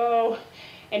lets go,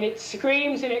 and it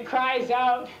screams and it cries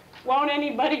out, "Won't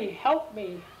anybody help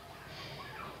me?"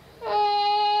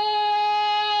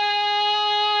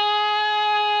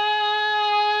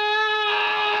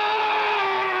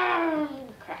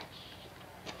 Crash.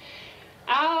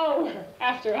 Hour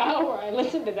after hour, I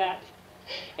listened to that.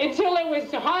 Until it was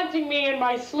haunting me in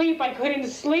my sleep. I couldn't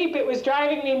sleep. It was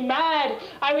driving me mad.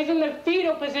 I was in the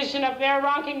fetal position up there,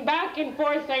 rocking back and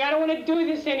forth, saying, I don't want to do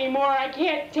this anymore. I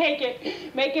can't take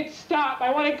it. Make it stop.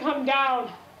 I want to come down.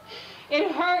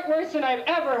 It hurt worse than I've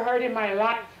ever hurt in my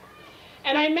life.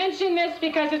 And I mention this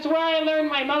because it's where I learned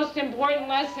my most important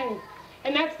lesson,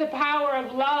 and that's the power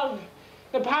of love.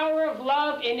 The power of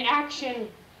love in action.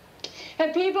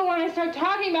 And people, when I start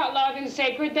talking about love and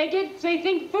sacred, they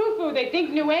think foo-foo, they think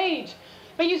New Age.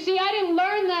 But you see, I didn't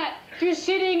learn that through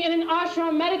sitting in an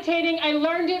ashram meditating. I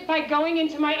learned it by going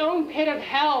into my own pit of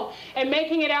hell and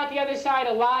making it out the other side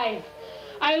alive.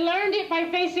 I learned it by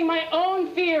facing my own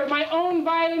fear, my own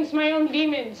violence, my own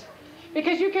demons.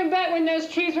 Because you can bet when those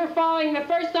trees were falling, the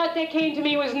first thought that came to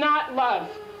me was not love.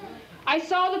 I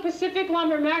saw the Pacific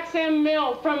Lumber Maxam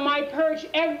Mill from my perch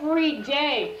every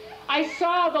day. I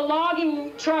saw the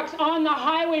logging trucks on the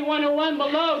Highway 101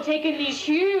 below taking these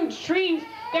huge trees.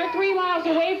 They're 3 miles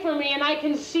away from me, and I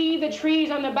can see the trees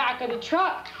on the back of the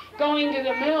truck going to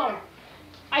the mill.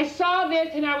 I saw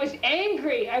this, and I was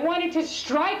angry. I wanted to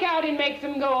strike out and make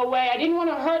them go away. I didn't want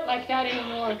to hurt like that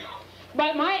anymore.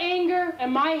 But my anger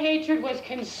and my hatred was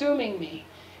consuming me,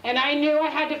 and I knew I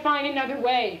had to find another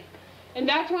way. And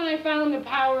that's when I found the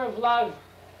power of love.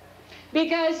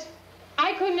 Because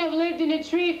I couldn't have lived in a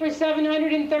tree for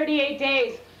 738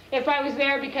 days if I was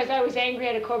there because I was angry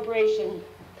at a corporation.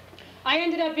 I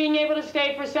ended up being able to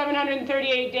stay for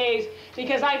 738 days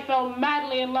because I fell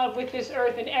madly in love with this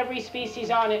earth and every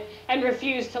species on it and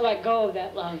refused to let go of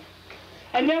that love.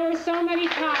 And there were so many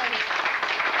times.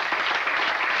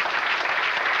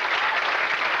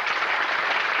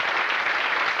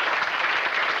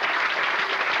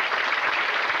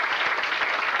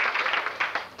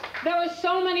 There were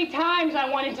so many times I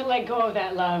wanted to let go of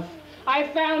that love. I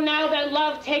found now that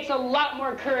love takes a lot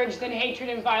more courage than hatred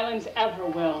and violence ever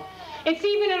will. It's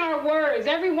even in our words.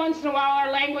 Every once in a while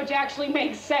our language actually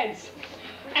makes sense.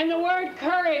 And the word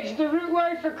courage, the root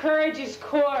word for courage is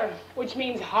kor, which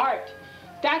means heart.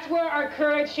 That's where our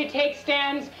courage should take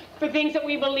stands for things that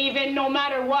we believe in no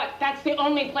matter what. That's the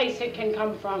only place it can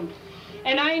come from.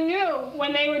 And I knew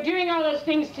when they were doing all those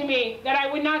things to me that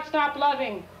I would not stop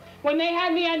loving. When they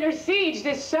had me under siege,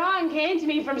 this song came to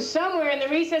me from somewhere in the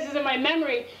recesses of my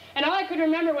memory, and all I could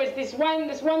remember was this one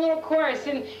little chorus,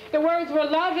 and the words were,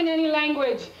 love in any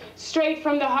language, straight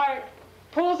from the heart,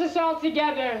 pulls us all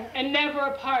together and never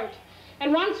apart.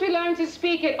 And once we learn to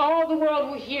speak it, all the world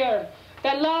will hear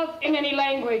that love in any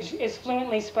language is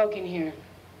fluently spoken here.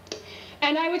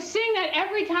 And I would sing that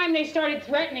every time they started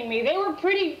threatening me. They were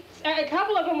a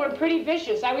couple of them were pretty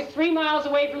vicious. I was 3 miles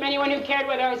away from anyone who cared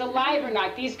whether I was alive or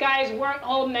not. These guys weren't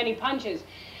holding any punches.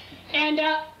 And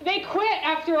they quit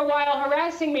after a while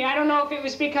harassing me. I don't know if it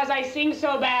was because I sing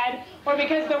so bad or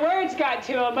because the words got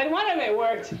to them, but one of it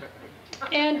worked.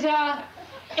 And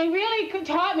it really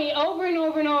taught me over and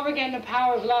over and over again the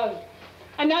power of love.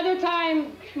 Another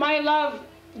time my love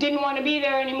didn't want to be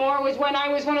there anymore was when I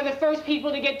was one of the first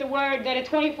people to get the word that a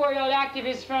 24-year-old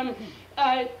activist from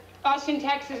Austin,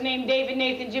 Texas, named David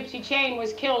Nathan Gypsy Chain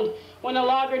was killed when a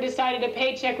logger decided a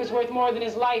paycheck was worth more than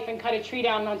his life and cut a tree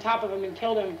down on top of him and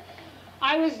killed him.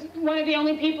 I was one of the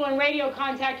only people in radio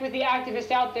contact with the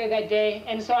activist out there that day,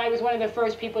 and so I was one of the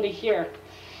first people to hear.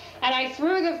 And I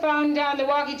threw the phone down, the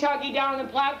walkie-talkie down on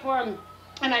the platform,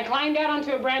 And I climbed out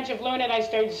onto a branch of Luna and I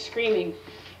started screaming,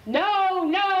 "No,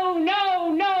 no, no,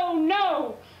 no,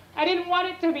 no!" I didn't want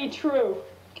it to be true.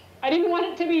 I didn't want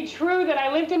it to be true that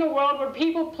I lived in a world where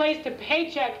people placed a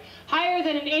paycheck higher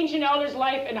than an ancient elder's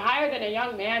life and higher than a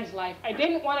young man's life. I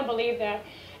didn't want to believe that,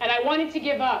 and I wanted to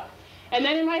give up. And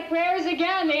then in my prayers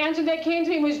again, the answer that came to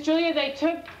me was, Julia, they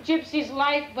took Gypsy's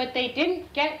life, but they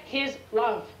didn't get his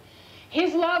love.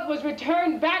 His love was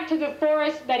returned back to the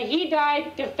forest that he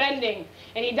died defending.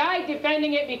 And he died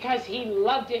defending it because he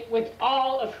loved it with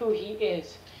all of who he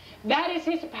is. That is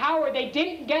his power. They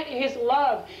didn't get his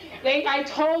love.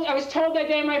 I was told that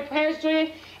day in my prayers,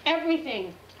 Julia,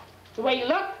 everything, the way you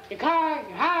look, your car,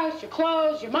 your house, your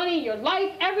clothes, your money, your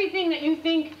life, everything that you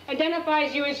think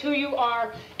identifies you as who you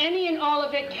are, any and all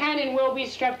of it can and will be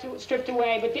stripped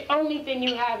away, but the only thing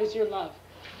you have is your love.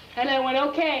 And I went,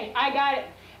 okay, I got it.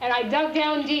 And I dug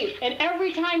down deep. And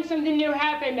every time something new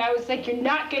happened, I was like, you're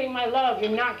not getting my love.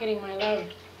 You're not getting my love.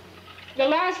 The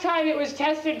last time it was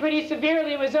tested pretty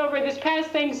severely was over this past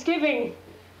Thanksgiving,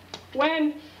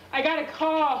 when I got a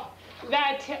call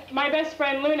that my best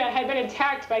friend Luna had been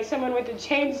attacked by someone with a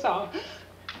chainsaw.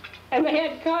 And they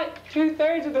had cut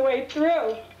 2/3 of the way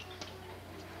through.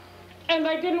 And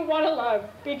I didn't want to love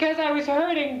because I was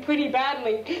hurting pretty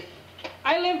badly.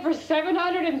 I lived for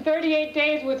 738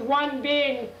 days with one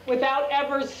being without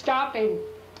ever stopping.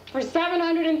 For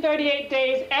 738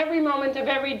 days, every moment of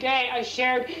every day, I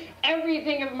shared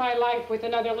everything of my life with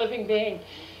another living being.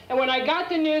 And when I got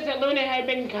the news that Luna had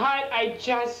been cut, I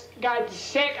just got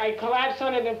sick. I collapsed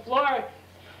onto the floor.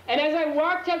 And as I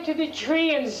walked up to the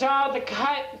tree and saw the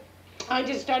cut, I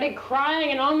just started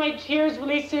crying and all my tears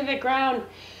released to the ground.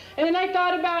 And then I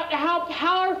thought about how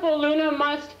powerful Luna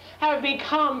must have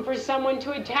become for someone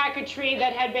to attack a tree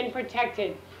that had been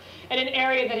protected, in an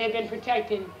area that had been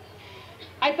protected.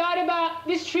 I thought about,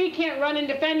 this tree can't run and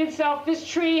defend itself. This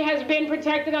tree has been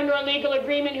protected under a legal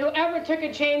agreement. Whoever took a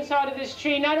chainsaw to this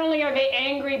tree, not only are they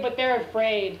angry, but they're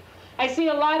afraid. I see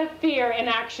a lot of fear in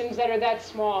actions that are that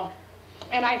small.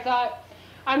 And I thought,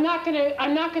 I'm not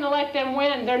gonna let them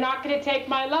win. They're not gonna take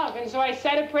my love. And so I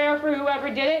said a prayer for whoever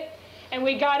did it. And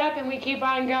we got up and we keep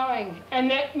on going. And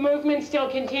that movement still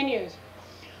continues.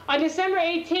 On December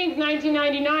 18th,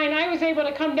 1999, I was able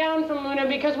to come down from Luna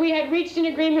because we had reached an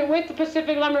agreement with the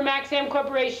Pacific Lumber Maxam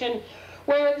Corporation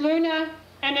where Luna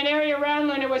and an area around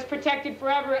Luna was protected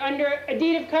forever under a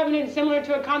deed of covenant similar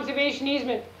to a conservation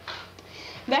easement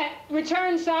that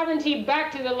returns sovereignty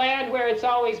back to the land where it's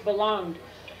always belonged.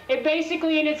 It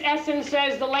basically, in its essence,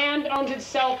 says the land owns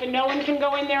itself and no one can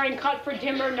go in there and cut for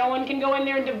timber, no one can go in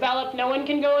there and develop, no one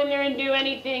can go in there and do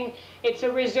anything. It's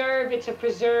a reserve, it's a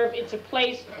preserve, it's a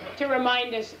place to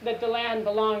remind us that the land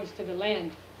belongs to the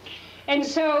land. And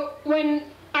so when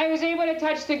I was able to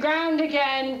touch the ground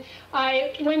again,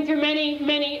 I went through many,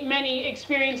 many, many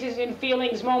experiences and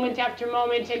feelings moment after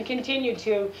moment and continued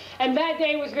to. And that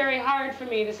day was very hard for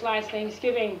me this last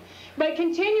Thanksgiving. But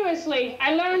continuously,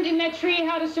 I learned in that tree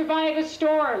how to survive a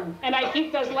storm. And I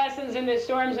keep those lessons in the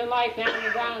storms in life now on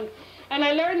the ground. And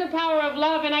I learned the power of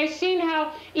love. And I've seen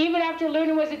how even after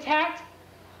Luna was attacked,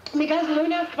 because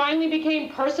Luna finally became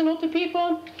personal to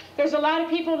people, there's a lot of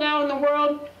people now in the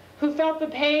world who felt the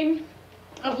pain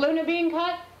of Luna being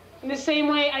cut. In the same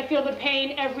way, I feel the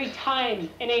pain every time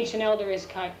an ancient elder is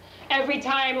cut. Every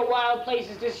time a wild place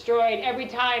is destroyed. Every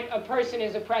time a person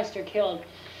is oppressed or killed.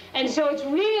 And so it's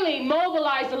really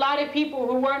mobilized a lot of people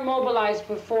who weren't mobilized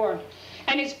before.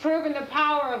 And it's proven the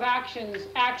power of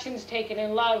actions taken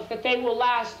in love, that they will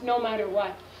last no matter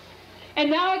what. And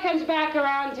now it comes back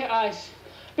around to us,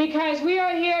 because we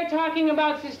are here talking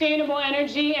about sustainable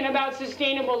energy and about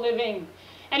sustainable living.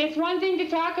 And it's one thing to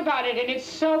talk about it, and it's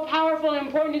so powerful and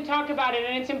important to talk about it,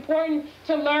 and it's important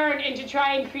to learn and to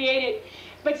try and create it.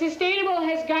 But sustainable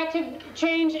has got to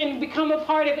change and become a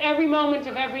part of every moment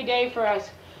of every day for us.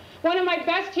 One of my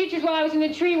best teachers while I was in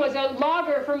the tree was a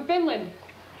logger from Finland.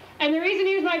 And the reason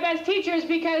he was my best teacher is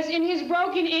because in his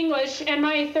broken English and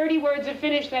my 30 words of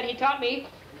Finnish that he taught me,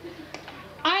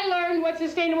 I learned what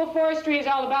sustainable forestry is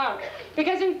all about.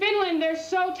 Because in Finland, they're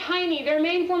so tiny. Their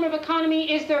main form of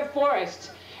economy is their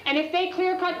forests. And if they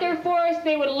clear-cut their forests,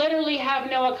 they would literally have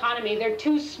no economy. They're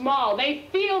too small. They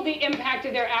feel the impact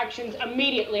of their actions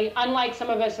immediately, unlike some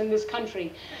of us in this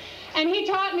country. And he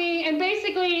taught me, and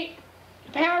basically,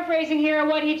 paraphrasing here,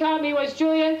 what he taught me was,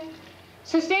 Julia,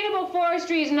 sustainable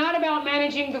forestry is not about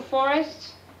managing the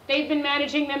forests. They've been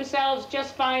managing themselves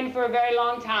just fine for a very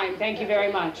long time. Thank you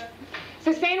very much.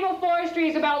 Sustainable forestry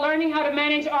is about learning how to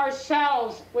manage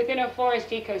ourselves within a forest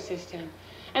ecosystem.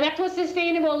 And that's what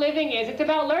sustainable living is. It's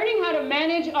about learning how to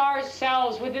manage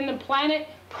ourselves within the planet,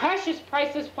 precious,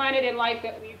 priceless planet and life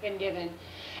that we've been given.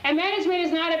 And management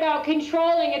is not about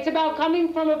controlling. It's about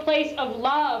coming from a place of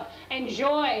love and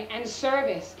joy and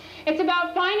service. It's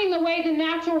about finding the way the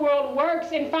natural world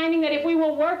works and finding that if we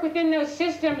will work within those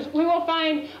systems, we will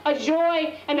find a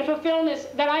joy and a fulfillment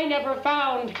that I never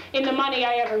found in the money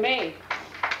I ever made.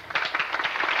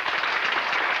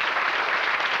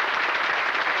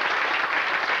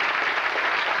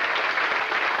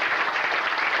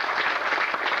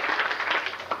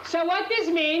 So what this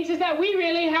means is that we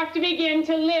really have to begin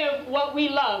to live what we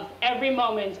love every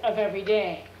moment of every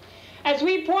day. As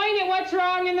we point at what's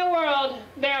wrong in the world,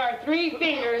 there are 3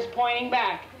 fingers pointing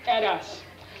back at us.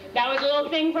 That was a little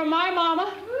thing from my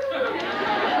mama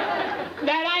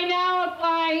that I now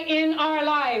apply in our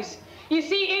lives. You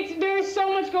see, there's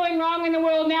so much going wrong in the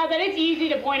world now that it's easy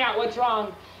to point out what's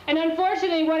wrong. And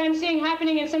unfortunately, what I'm seeing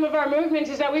happening in some of our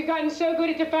movements is that we've gotten so good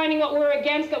at defining what we're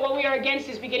against that what we are against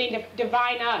is beginning to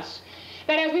define us.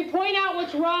 That as we point out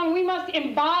what's wrong, we must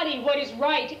embody what is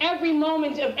right every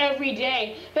moment of every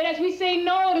day. That as we say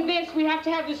no to this, we have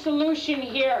to have the solution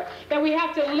here. That we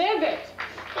have to live it.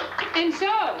 And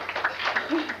so,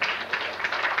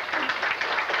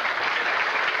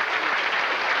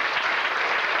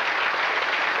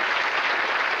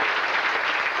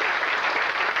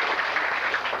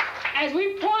 as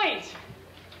we point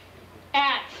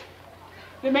at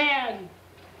the man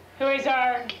who is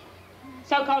our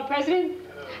so-called president,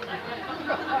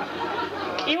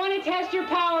 you want to test your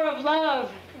power of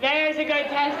love. There's a good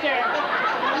tester.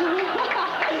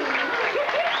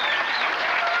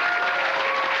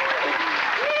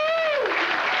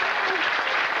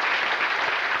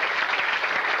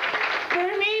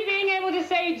 For me, being able to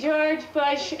say George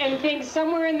Bush and think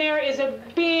somewhere in there is a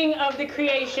being of the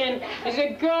creation is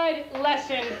a good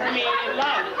lesson for me in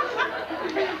love.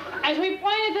 As we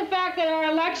point at the fact that our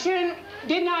election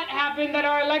did not happen, that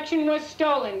our election was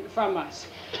stolen from us.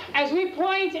 As we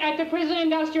point at the prison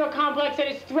industrial complex that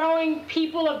is throwing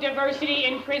people of diversity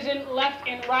in prison left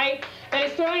and right, that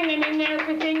is throwing them in there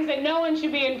for things that no one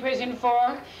should be in prison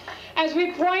for. As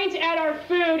we point at our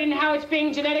food and how it's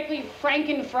being genetically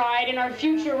franken-fried and our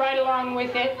future right along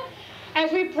with it.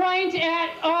 As we point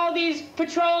at all these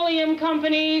petroleum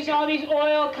companies, all these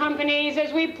oil companies,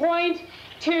 as we point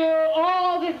to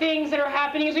all the things that are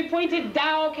happening, as we point to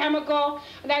Dow Chemical,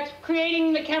 that's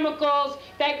creating the chemicals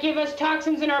that give us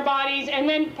toxins in our bodies, and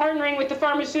then partnering with the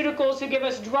pharmaceuticals who give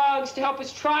us drugs to help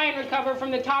us try and recover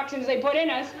from the toxins they put in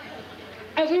us.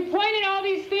 As we point at all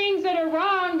these things that are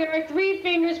wrong, there are 3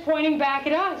 fingers pointing back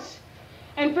at us.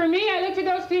 And for me, I looked at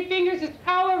those 3 fingers as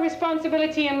power,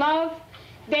 responsibility, and love,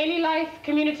 daily life,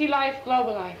 community life,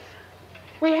 global life.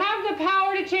 We have the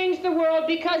power to change the world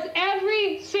because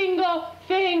every single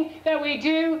thing that we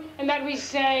do and that we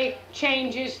say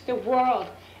changes the world.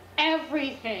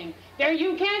 Everything.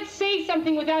 You can't say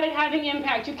something without it having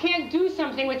impact. You can't do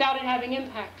something without it having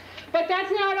impact. But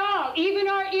that's not all. Even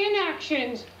our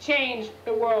inactions change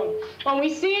the world. When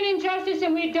we see an injustice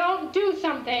and we don't do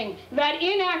something, that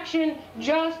inaction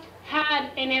just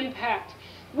had an impact.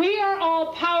 We are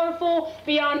all powerful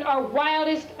beyond our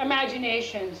wildest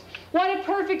imaginations. What a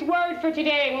perfect word for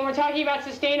today when we're talking about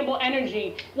sustainable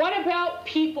energy. What about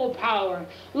people power?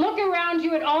 Look around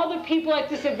you at all the people at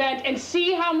this event and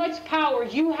see how much power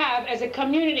you have as a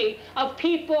community of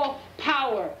people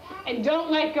power. And don't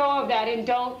let go of that and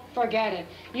don't forget it.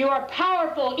 You are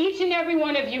powerful, each and every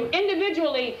one of you,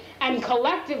 individually and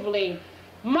collectively.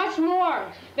 Much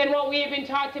more than what we have been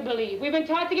taught to believe. We've been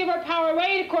taught to give our power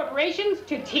away to corporations,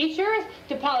 to teachers,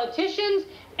 to politicians.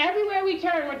 Everywhere we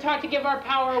turn, we're taught to give our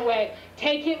power away.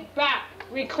 Take it back.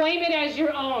 Reclaim it as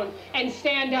your own and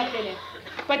stand up in it.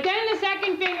 But then the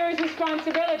second finger is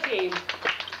responsibility.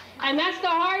 And that's the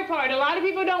hard part. A lot of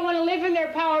people don't want to live in their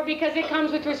power because it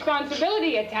comes with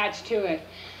responsibility attached to it.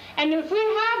 And if we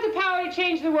have the power to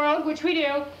change the world, which we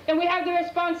do, then we have the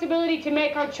responsibility to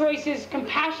make our choices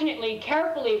compassionately,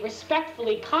 carefully,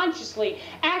 respectfully, consciously,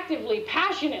 actively,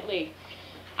 passionately.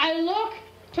 I look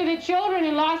to the children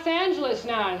in Los Angeles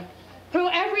now, who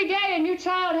every day a new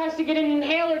child has to get an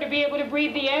inhaler to be able to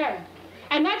breathe the air.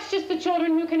 And that's just the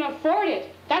children who can afford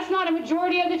it. That's not a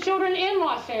majority of the children in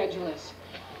Los Angeles.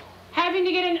 Having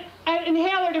to get an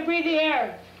inhaler to breathe the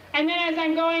air. And then as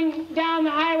I'm going down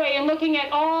the highway and looking at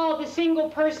all the single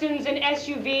persons in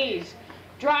SUVs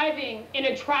driving in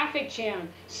a traffic jam,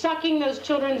 sucking those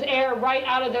children's air right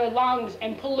out of their lungs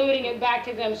and polluting it back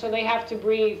to them so they have to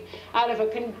breathe out of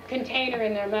a container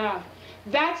in their mouth.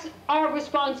 That's our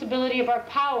responsibility of our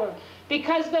power.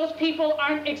 Because those people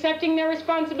aren't accepting their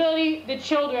responsibility, the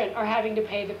children are having to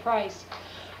pay the price.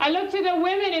 I look to the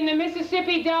women in the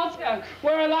Mississippi Delta,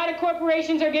 where a lot of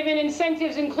corporations are given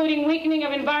incentives, including weakening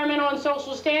of environmental and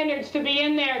social standards, to be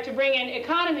in there to bring in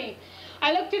economy.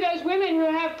 I look to those women who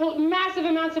have massive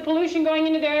amounts of pollution going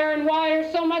into their air and water,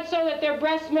 so much so that their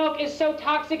breast milk is so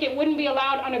toxic it wouldn't be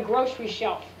allowed on a grocery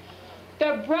shelf.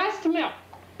 Their breast milk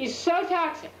is so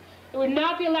toxic it would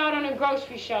not be allowed on a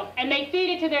grocery shelf. And they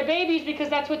feed it to their babies because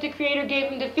that's what the Creator gave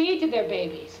them to feed to their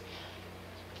babies.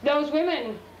 Those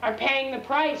women are paying the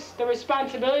price, the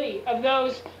responsibility of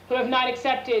those who have not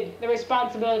accepted the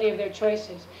responsibility of their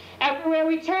choices. Everywhere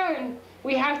we turn,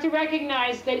 we have to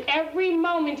recognize that every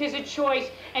moment is a choice,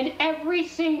 and every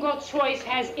single choice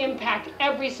has impact,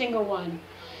 every single one.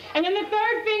 And then the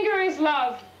third finger is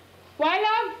love. Why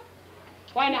love?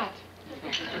 Why not?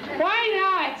 Why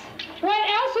not? What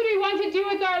else would we want to do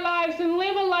with our lives than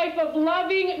live a life of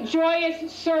loving,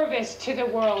 joyous service to the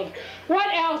world? What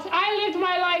else? I lived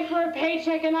my life for a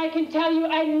paycheck, and I can tell you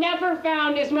I never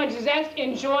found as much zest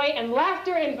and joy and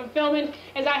laughter and fulfillment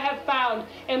as I have found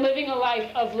in living a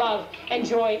life of love and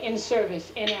joy in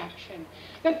service, in action.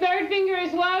 The third finger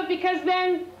is love, because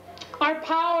then our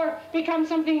power becomes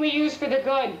something we use for the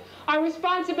good. Our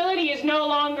responsibility is no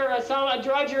longer a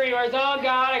drudgery where it's, oh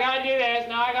God, I gotta do this,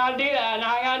 now I gotta do that,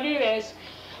 now I gotta do this.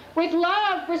 With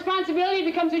love, responsibility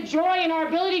becomes a joy in our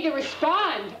ability to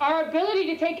respond, our ability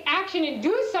to take action and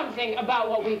do something about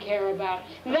what we care about.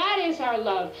 That is our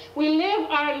love. We live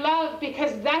our love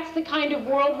because that's the kind of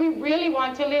world we really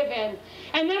want to live in.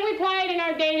 And then we apply it in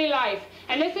our daily life.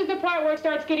 And this is the part where it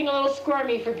starts getting a little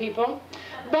squirmy for people.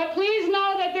 But please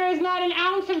know that there is not an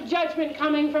ounce of judgment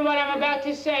coming from what I'm about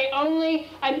to say, only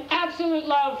an absolute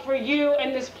love for you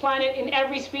and this planet and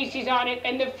every species on it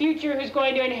and the future who's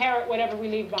going to inherit whatever we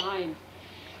leave behind.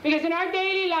 Because in our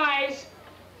daily lives,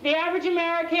 the average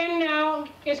American now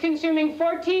is consuming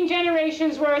 14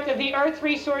 generations worth of the Earth's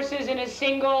resources in a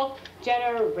single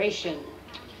generation.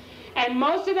 And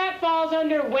most of that falls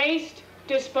under waste,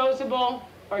 disposable,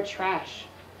 or trash.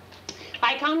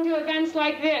 I come to events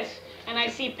like this, and I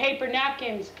see paper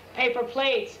napkins, paper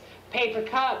plates, paper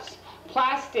cups,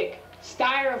 plastic,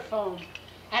 styrofoam.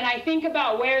 And I think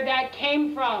about where that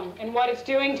came from and what it's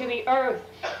doing to the earth,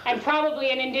 and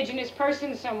probably an indigenous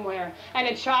person somewhere, and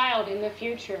a child in the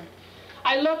future.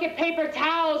 I look at paper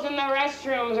towels in the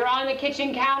restrooms or on the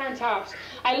kitchen countertops.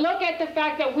 I look at the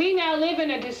fact that we now live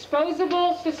in a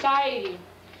disposable society.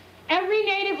 Every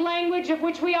native language of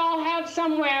which we all have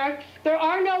somewhere, there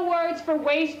are no words for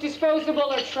waste,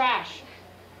 disposable, or trash.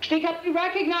 Because we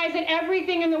recognize that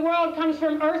everything in the world comes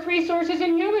from earth resources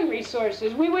and human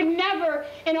resources. We would never,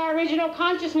 in our original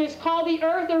consciousness, call the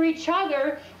earth or each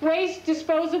other waste,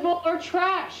 disposable, or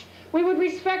trash. We would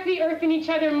respect the earth and each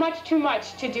other much too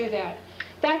much to do that.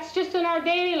 That's just in our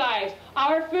daily lives,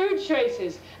 our food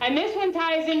choices. And this one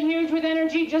ties in huge with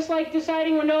energy, just like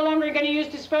deciding we're no longer going to use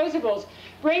disposables.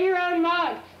 Bring your own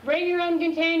mug, bring your own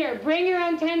container, bring your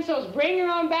own utensils, bring your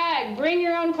own bag, bring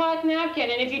your own cloth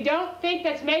napkin. And if you don't think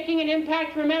that's making an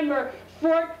impact, remember,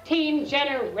 14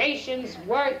 generations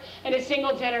worth in a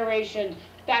single generation.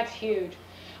 That's huge.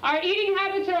 Our eating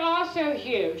habits are also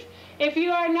huge. If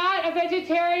you are not a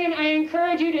vegetarian, I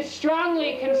encourage you to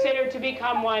strongly consider to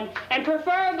become one, and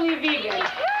preferably vegan.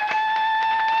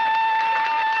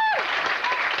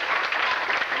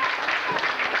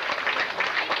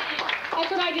 That's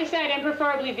what I just said, and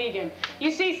preferably vegan. You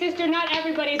see, sister, not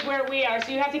everybody's where we are,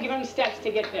 so you have to give them steps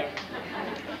to get there.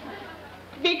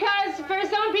 Because for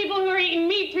some people who are eating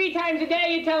meat 3 times a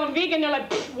day, you tell them vegan, they're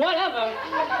like, whatever.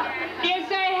 You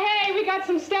say, hey, we got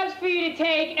some steps for you to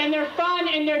take, and they're fun,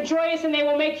 and they're joyous, and they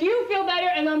will make you feel better,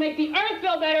 and they'll make the earth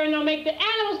feel better, and they'll make the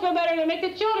animals feel better, and they'll make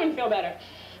the children feel better.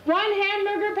 One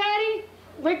hamburger patty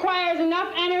requires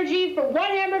enough energy for one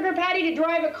hamburger patty to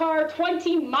drive a car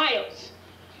 20 miles.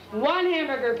 One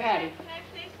hamburger patty. Can I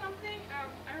say something?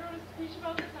 I wrote a speech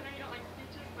about this. I know you don't like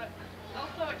speeches, but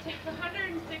also it takes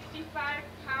 165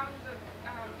 pounds of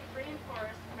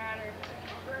rainforest matter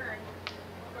to burn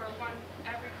for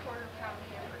every quarter-pound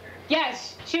hamburger.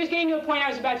 Yes, she was getting to a point I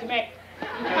was about to make.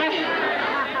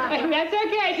 That's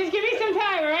okay. Just give me some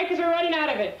time, all right? Because we're running out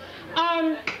of it.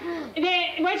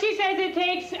 What she says, it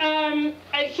takes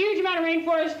a huge amount of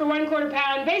rainforest for 1/4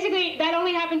 pound. Basically, that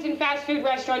only happens in fast food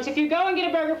restaurants. If you go and get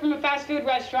a burger from a fast food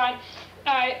restaurant,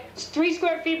 3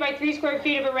 square feet by 3 square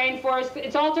feet of a rainforest.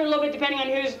 It's altered a little bit depending on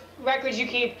whose records you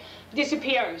keep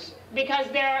disappears. Because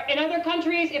in other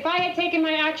countries, if I had taken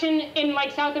my action in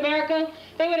like South America,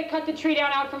 they would have cut the tree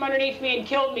down out from underneath me and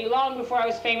killed me long before I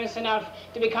was famous enough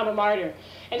to become a martyr.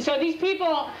 And so these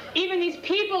people, even these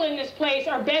people in this place,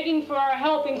 are begging for our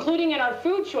help, including in our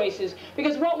food choices,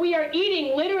 because what we are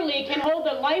eating literally can hold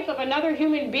the life of another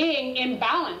human being in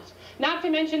balance, not to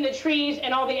mention the trees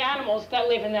and all the animals that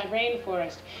live in that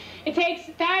rainforest. It takes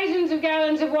thousands of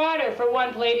gallons of water for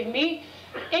one plate of meat.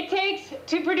 It takes,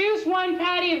 to produce one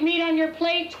patty of meat on your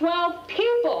plate, 12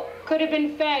 people could have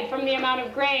been fed from the amount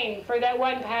of grain for that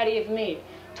one patty of meat.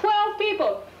 12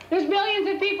 people. There's billions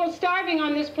of people starving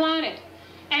on this planet.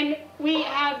 And we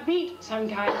have meat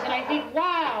sometimes, and I think,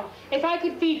 wow, if I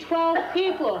could feed 12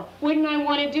 people, wouldn't I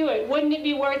want to do it? Wouldn't it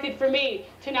be worth it for me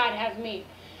to not have meat?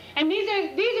 And these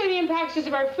are the impacts just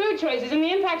of our food choices, and the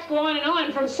impacts go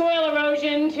on, from soil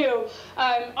erosion to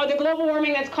the global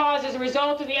warming that's caused as a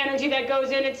result of the energy that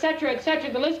goes in, et cetera, et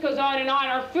cetera. The list goes on and on.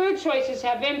 Our food choices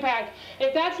have impact.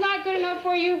 If that's not good enough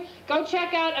for you, go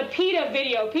check out a PETA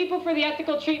video, People for the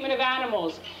Ethical Treatment of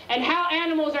Animals, and how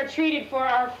animals are treated for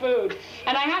our food.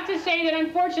 And I have to say that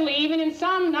unfortunately, even in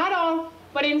some, not all,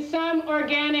 but in some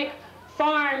organic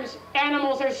farms,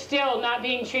 animals are still not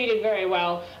being treated very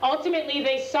well. Ultimately,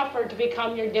 they suffer to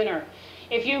become your dinner.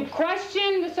 If you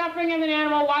question the suffering of an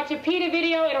animal, watch a PETA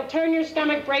video. It'll turn your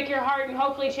stomach, break your heart, and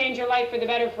hopefully change your life for the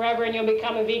better forever, and you'll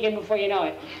become a vegan before you know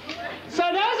it. So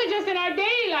those are just in our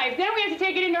daily life. Then we have to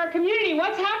take it into our community.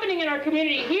 What's happening in our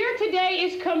community? Here today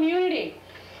is community.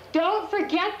 Don't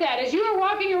forget that. As you are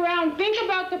walking around, think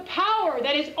about the power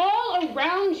that is all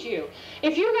around you.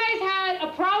 If you guys had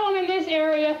a problem in this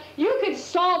area, you could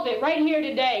solve it right here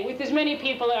today with as many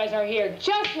people as are here,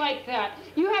 just like that.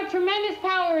 You have tremendous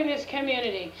power in this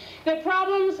community. The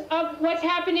problems of what's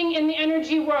happening in the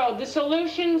energy world, the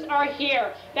solutions are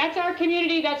here. That's our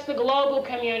community. That's the global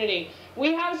community.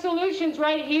 We have solutions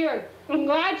right here. I'm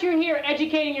glad you're here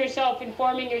educating yourself,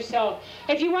 informing yourself.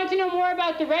 If you want to know more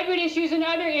about the redwood issues and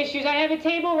other issues, I have a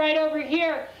table right over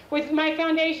here with my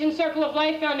foundation, Circle of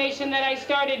Life Foundation, that I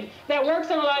started that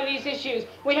works on a lot of these issues.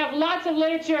 We have lots of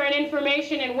literature and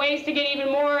information and ways to get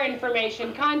even more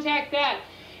information. Contact that.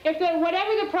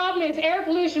 Whatever the problem is, air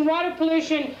pollution, water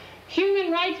pollution,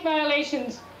 human rights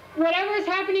violations, whatever is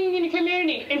happening in the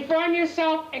community, inform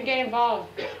yourself and get involved.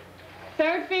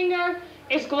 Third finger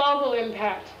is global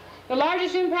impact. The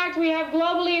largest impact we have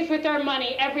globally is with our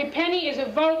money. Every penny is a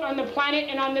vote on the planet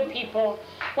and on the people.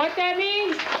 What that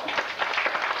means?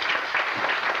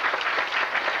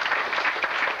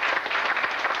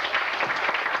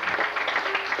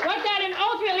 What that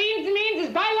ultimately means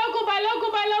is buy local, buy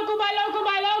local, buy local, buy local,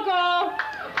 buy local.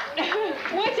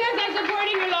 Which is that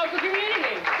supporting your local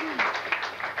community?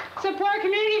 Support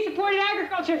community-supported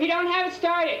agriculture if you don't have it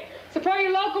started. Support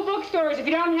your local bookstores if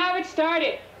you don't have it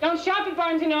started. Don't shop at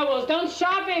Barnes & Nobles. Don't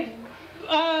shop at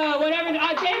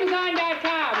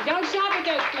Amazon.com. Don't shop at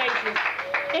those places.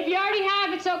 If you already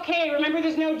have, it's okay. Remember,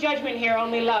 there's no judgment here,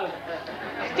 only love.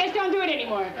 Just don't do it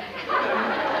anymore.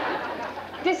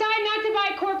 Decide not to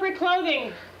buy corporate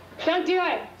clothing. Don't do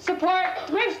it. Support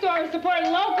thrift stores. Support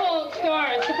local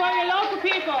stores. Support your local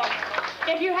people.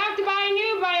 If you have to buy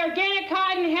new, buy organic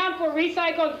cotton, hemp, or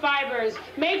recycled fibers.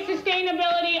 Make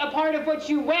sustainability a part of what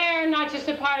you wear, not just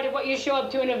a part of what you show up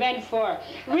to an event for.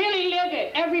 Really live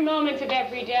it every moment of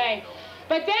every day.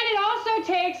 But then it also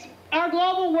takes, our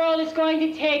global world is going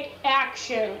to take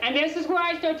action. And this is where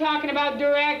I start talking about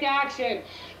direct action.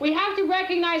 We have to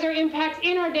recognize our impacts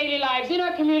in our daily lives, in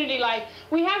our community life.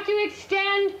 We have to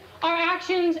extend our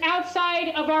actions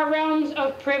outside of our realms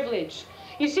of privilege.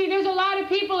 You see, there's a lot of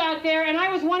people out there, and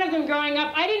I was one of them growing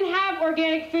up. I didn't have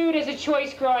organic food as a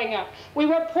choice growing up. We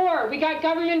were poor. We got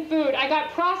government food. I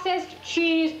got processed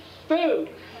cheese food.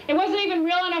 It wasn't even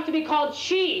real enough to be called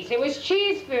cheese. It was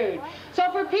cheese food.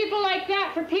 So for people like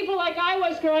that, for people like I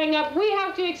was growing up, we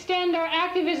have to extend our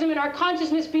activism and our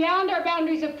consciousness beyond our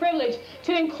boundaries of privilege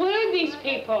to include these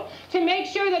people, to make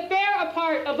sure that they're a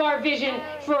part of our vision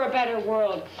for a better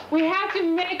world. We have to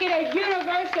make it a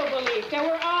universal belief that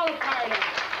we're all a part of.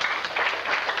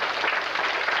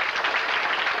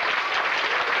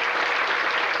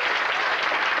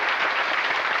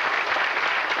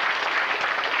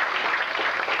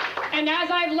 And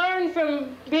as I've learned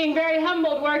from being very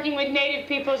humbled working with Native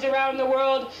peoples around the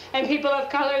world and people of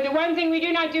color, the one thing we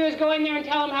do not do is go in there and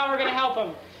tell them how we're going to help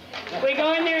them. We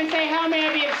go in there and say, how may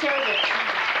I be of service?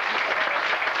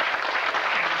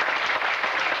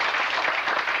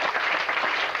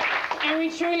 And we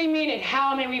truly mean it.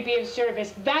 How may we be of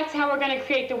service? That's how we're going to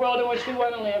create the world in which we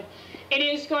want to live. It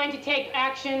is going to take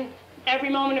action every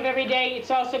moment of every day, it's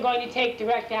also going to take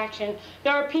direct action.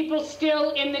 There are people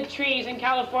still in the trees in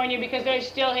California because they're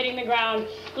still hitting the ground.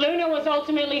 Luna was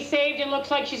ultimately saved and looks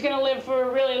like she's going to live for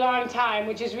a really long time,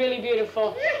 which is really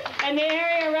beautiful. And the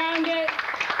area around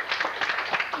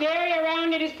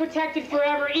it is protected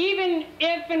forever, even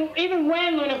if and even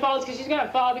when Luna falls, because she's going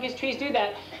to fall because trees do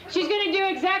that. She's going to do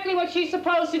exactly what she's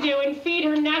supposed to do and feed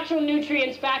her natural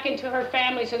nutrients back into her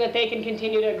family so that they can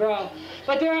continue to grow.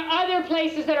 But there are other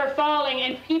places that are falling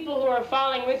and people who are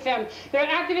falling with them. There are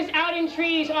activists out in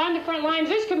trees, on the front lines.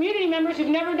 There's community members who've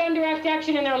never done direct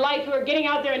action in their life who are getting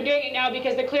out there and doing it now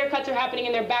because the clear cuts are happening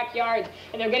in their backyards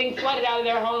and they're getting flooded out of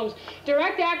their homes.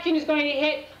 Direct action is going to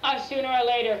hit us sooner or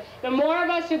later. The more of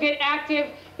us who get active,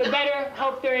 the better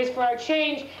hope there is for our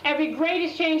change. Every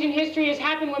greatest change in history has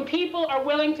happened when people are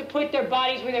willing to put their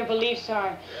bodies where their beliefs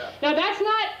are. Now, that's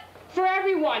not for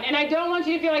everyone, and I don't want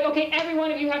you to feel like, okay, every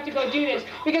one of you have to go do this,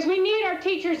 because we need our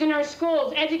teachers in our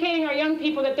schools educating our young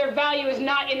people that their value is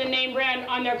not in the name brand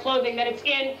on their clothing, that it's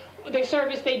in the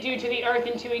service they do to the earth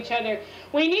and to each other.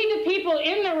 We need the people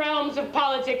in the realms of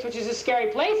politics, which is a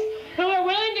scary place, who are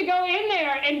willing to go in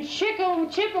there and chip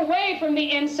away from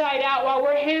the inside out while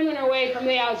we're hammering away from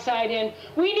the outside in.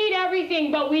 We need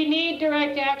everything, but we need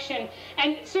direct action.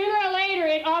 And sooner or later,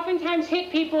 it oftentimes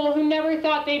hit people who never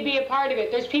thought they'd be a part of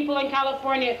it. There's people in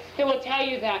California who will tell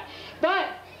you that. But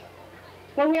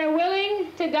when we are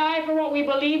willing to die for what we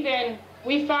believe in,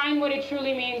 we find what it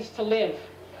truly means to live.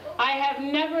 I have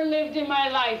never lived in my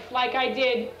life like I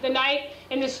did the night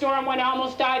in the storm when I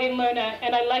almost died in Luna,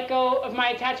 and I let go of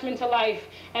my attachment to life,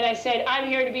 and I said, I'm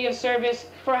here to be of service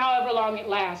for however long it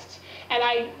lasts. And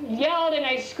I yelled and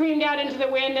I screamed out into the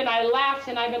wind, and I laughed,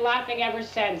 and I've been laughing ever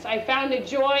since. I found a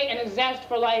joy and a zest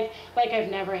for life like I've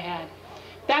never had.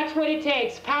 That's what it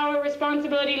takes: power,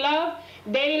 responsibility, love,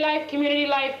 daily life, community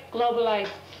life, global life.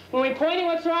 When we point at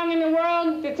what's wrong in the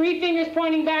world, the three fingers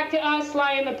pointing back to us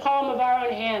lie in the palm of our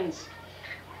own hands.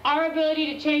 Our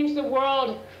ability to change the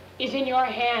world is in your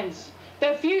hands.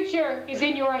 The future is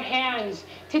in your hands.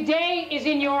 Today is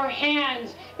in your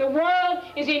hands. The world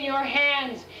is in your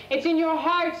hands. It's in your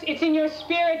hearts, it's in your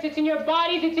spirits, it's in your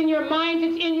bodies, it's in your minds,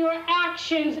 it's in your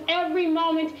actions, every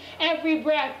moment, every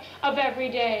breath of every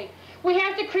day. We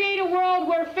have to create a world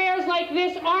where fairs like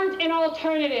this aren't an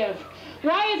alternative.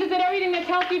 Why is it that everything that's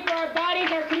healthy for our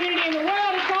bodies, our community, and the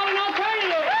world is called an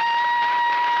alternative?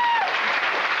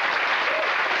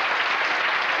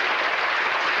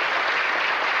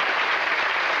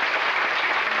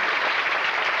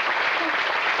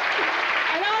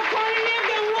 An alternative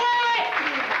to what?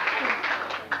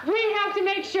 We have to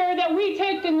make sure that we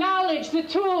take the knowledge, the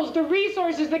tools, the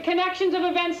resources, the connections of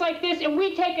events like this, and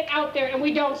we take it out there and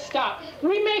we don't stop.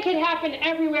 We make it happen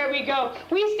everywhere we go.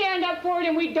 We stand up for it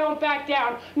and we don't back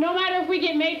down. No matter if we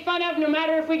get made fun of, no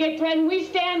matter if we get threatened, we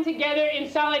stand together in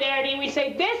solidarity and we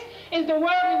say, this is the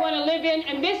world we want to live in,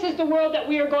 and this is the world that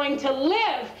we are going to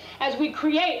live as we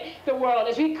create the world,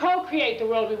 as we co-create the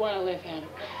world we want to live in.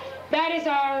 That is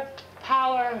our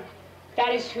power.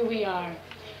 That is who we are.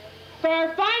 For our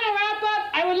final wrap-up,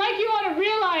 I would like you all to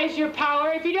realize your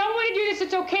power. If you don't want to do this,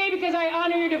 it's okay, because I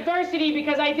honor your diversity,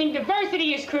 because I think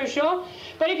diversity is crucial.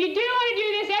 But if you do want to do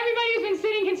this, everybody who's been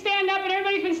sitting can stand up, and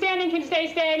everybody who's been standing can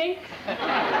stay standing.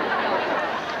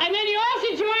 And then you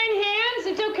also join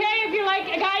hands. It's okay if you're like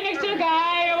a guy next to a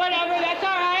guy or whatever. That's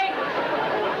all right.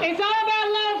 It's all about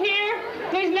love here.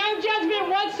 There's no judgment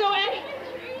whatsoever.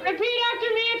 Repeat after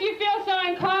me if you feel so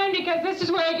inclined, because this is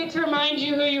where I get to remind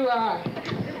you who you are.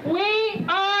 We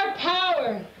are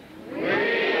power. We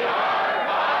are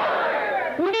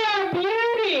power. We are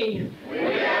beauty. We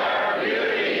are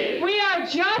beauty. We are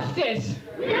justice.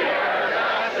 We are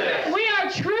justice. We are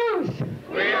truth.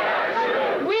 We are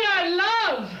truth. We are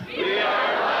love. We are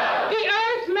love. The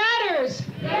earth matters.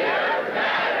 The earth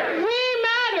matters. We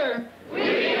matter.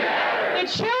 We matter. The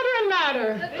children matter.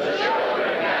 The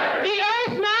children matter. The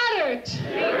earth matters.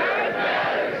 The earth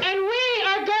matters. And we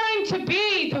are going to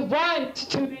be the ones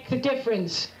to make the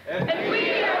difference. And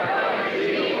we are going to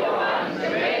be the ones to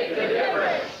make the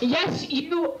difference. Yes,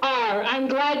 you are. I'm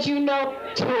glad you know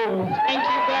too. Thank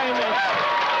you very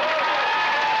much.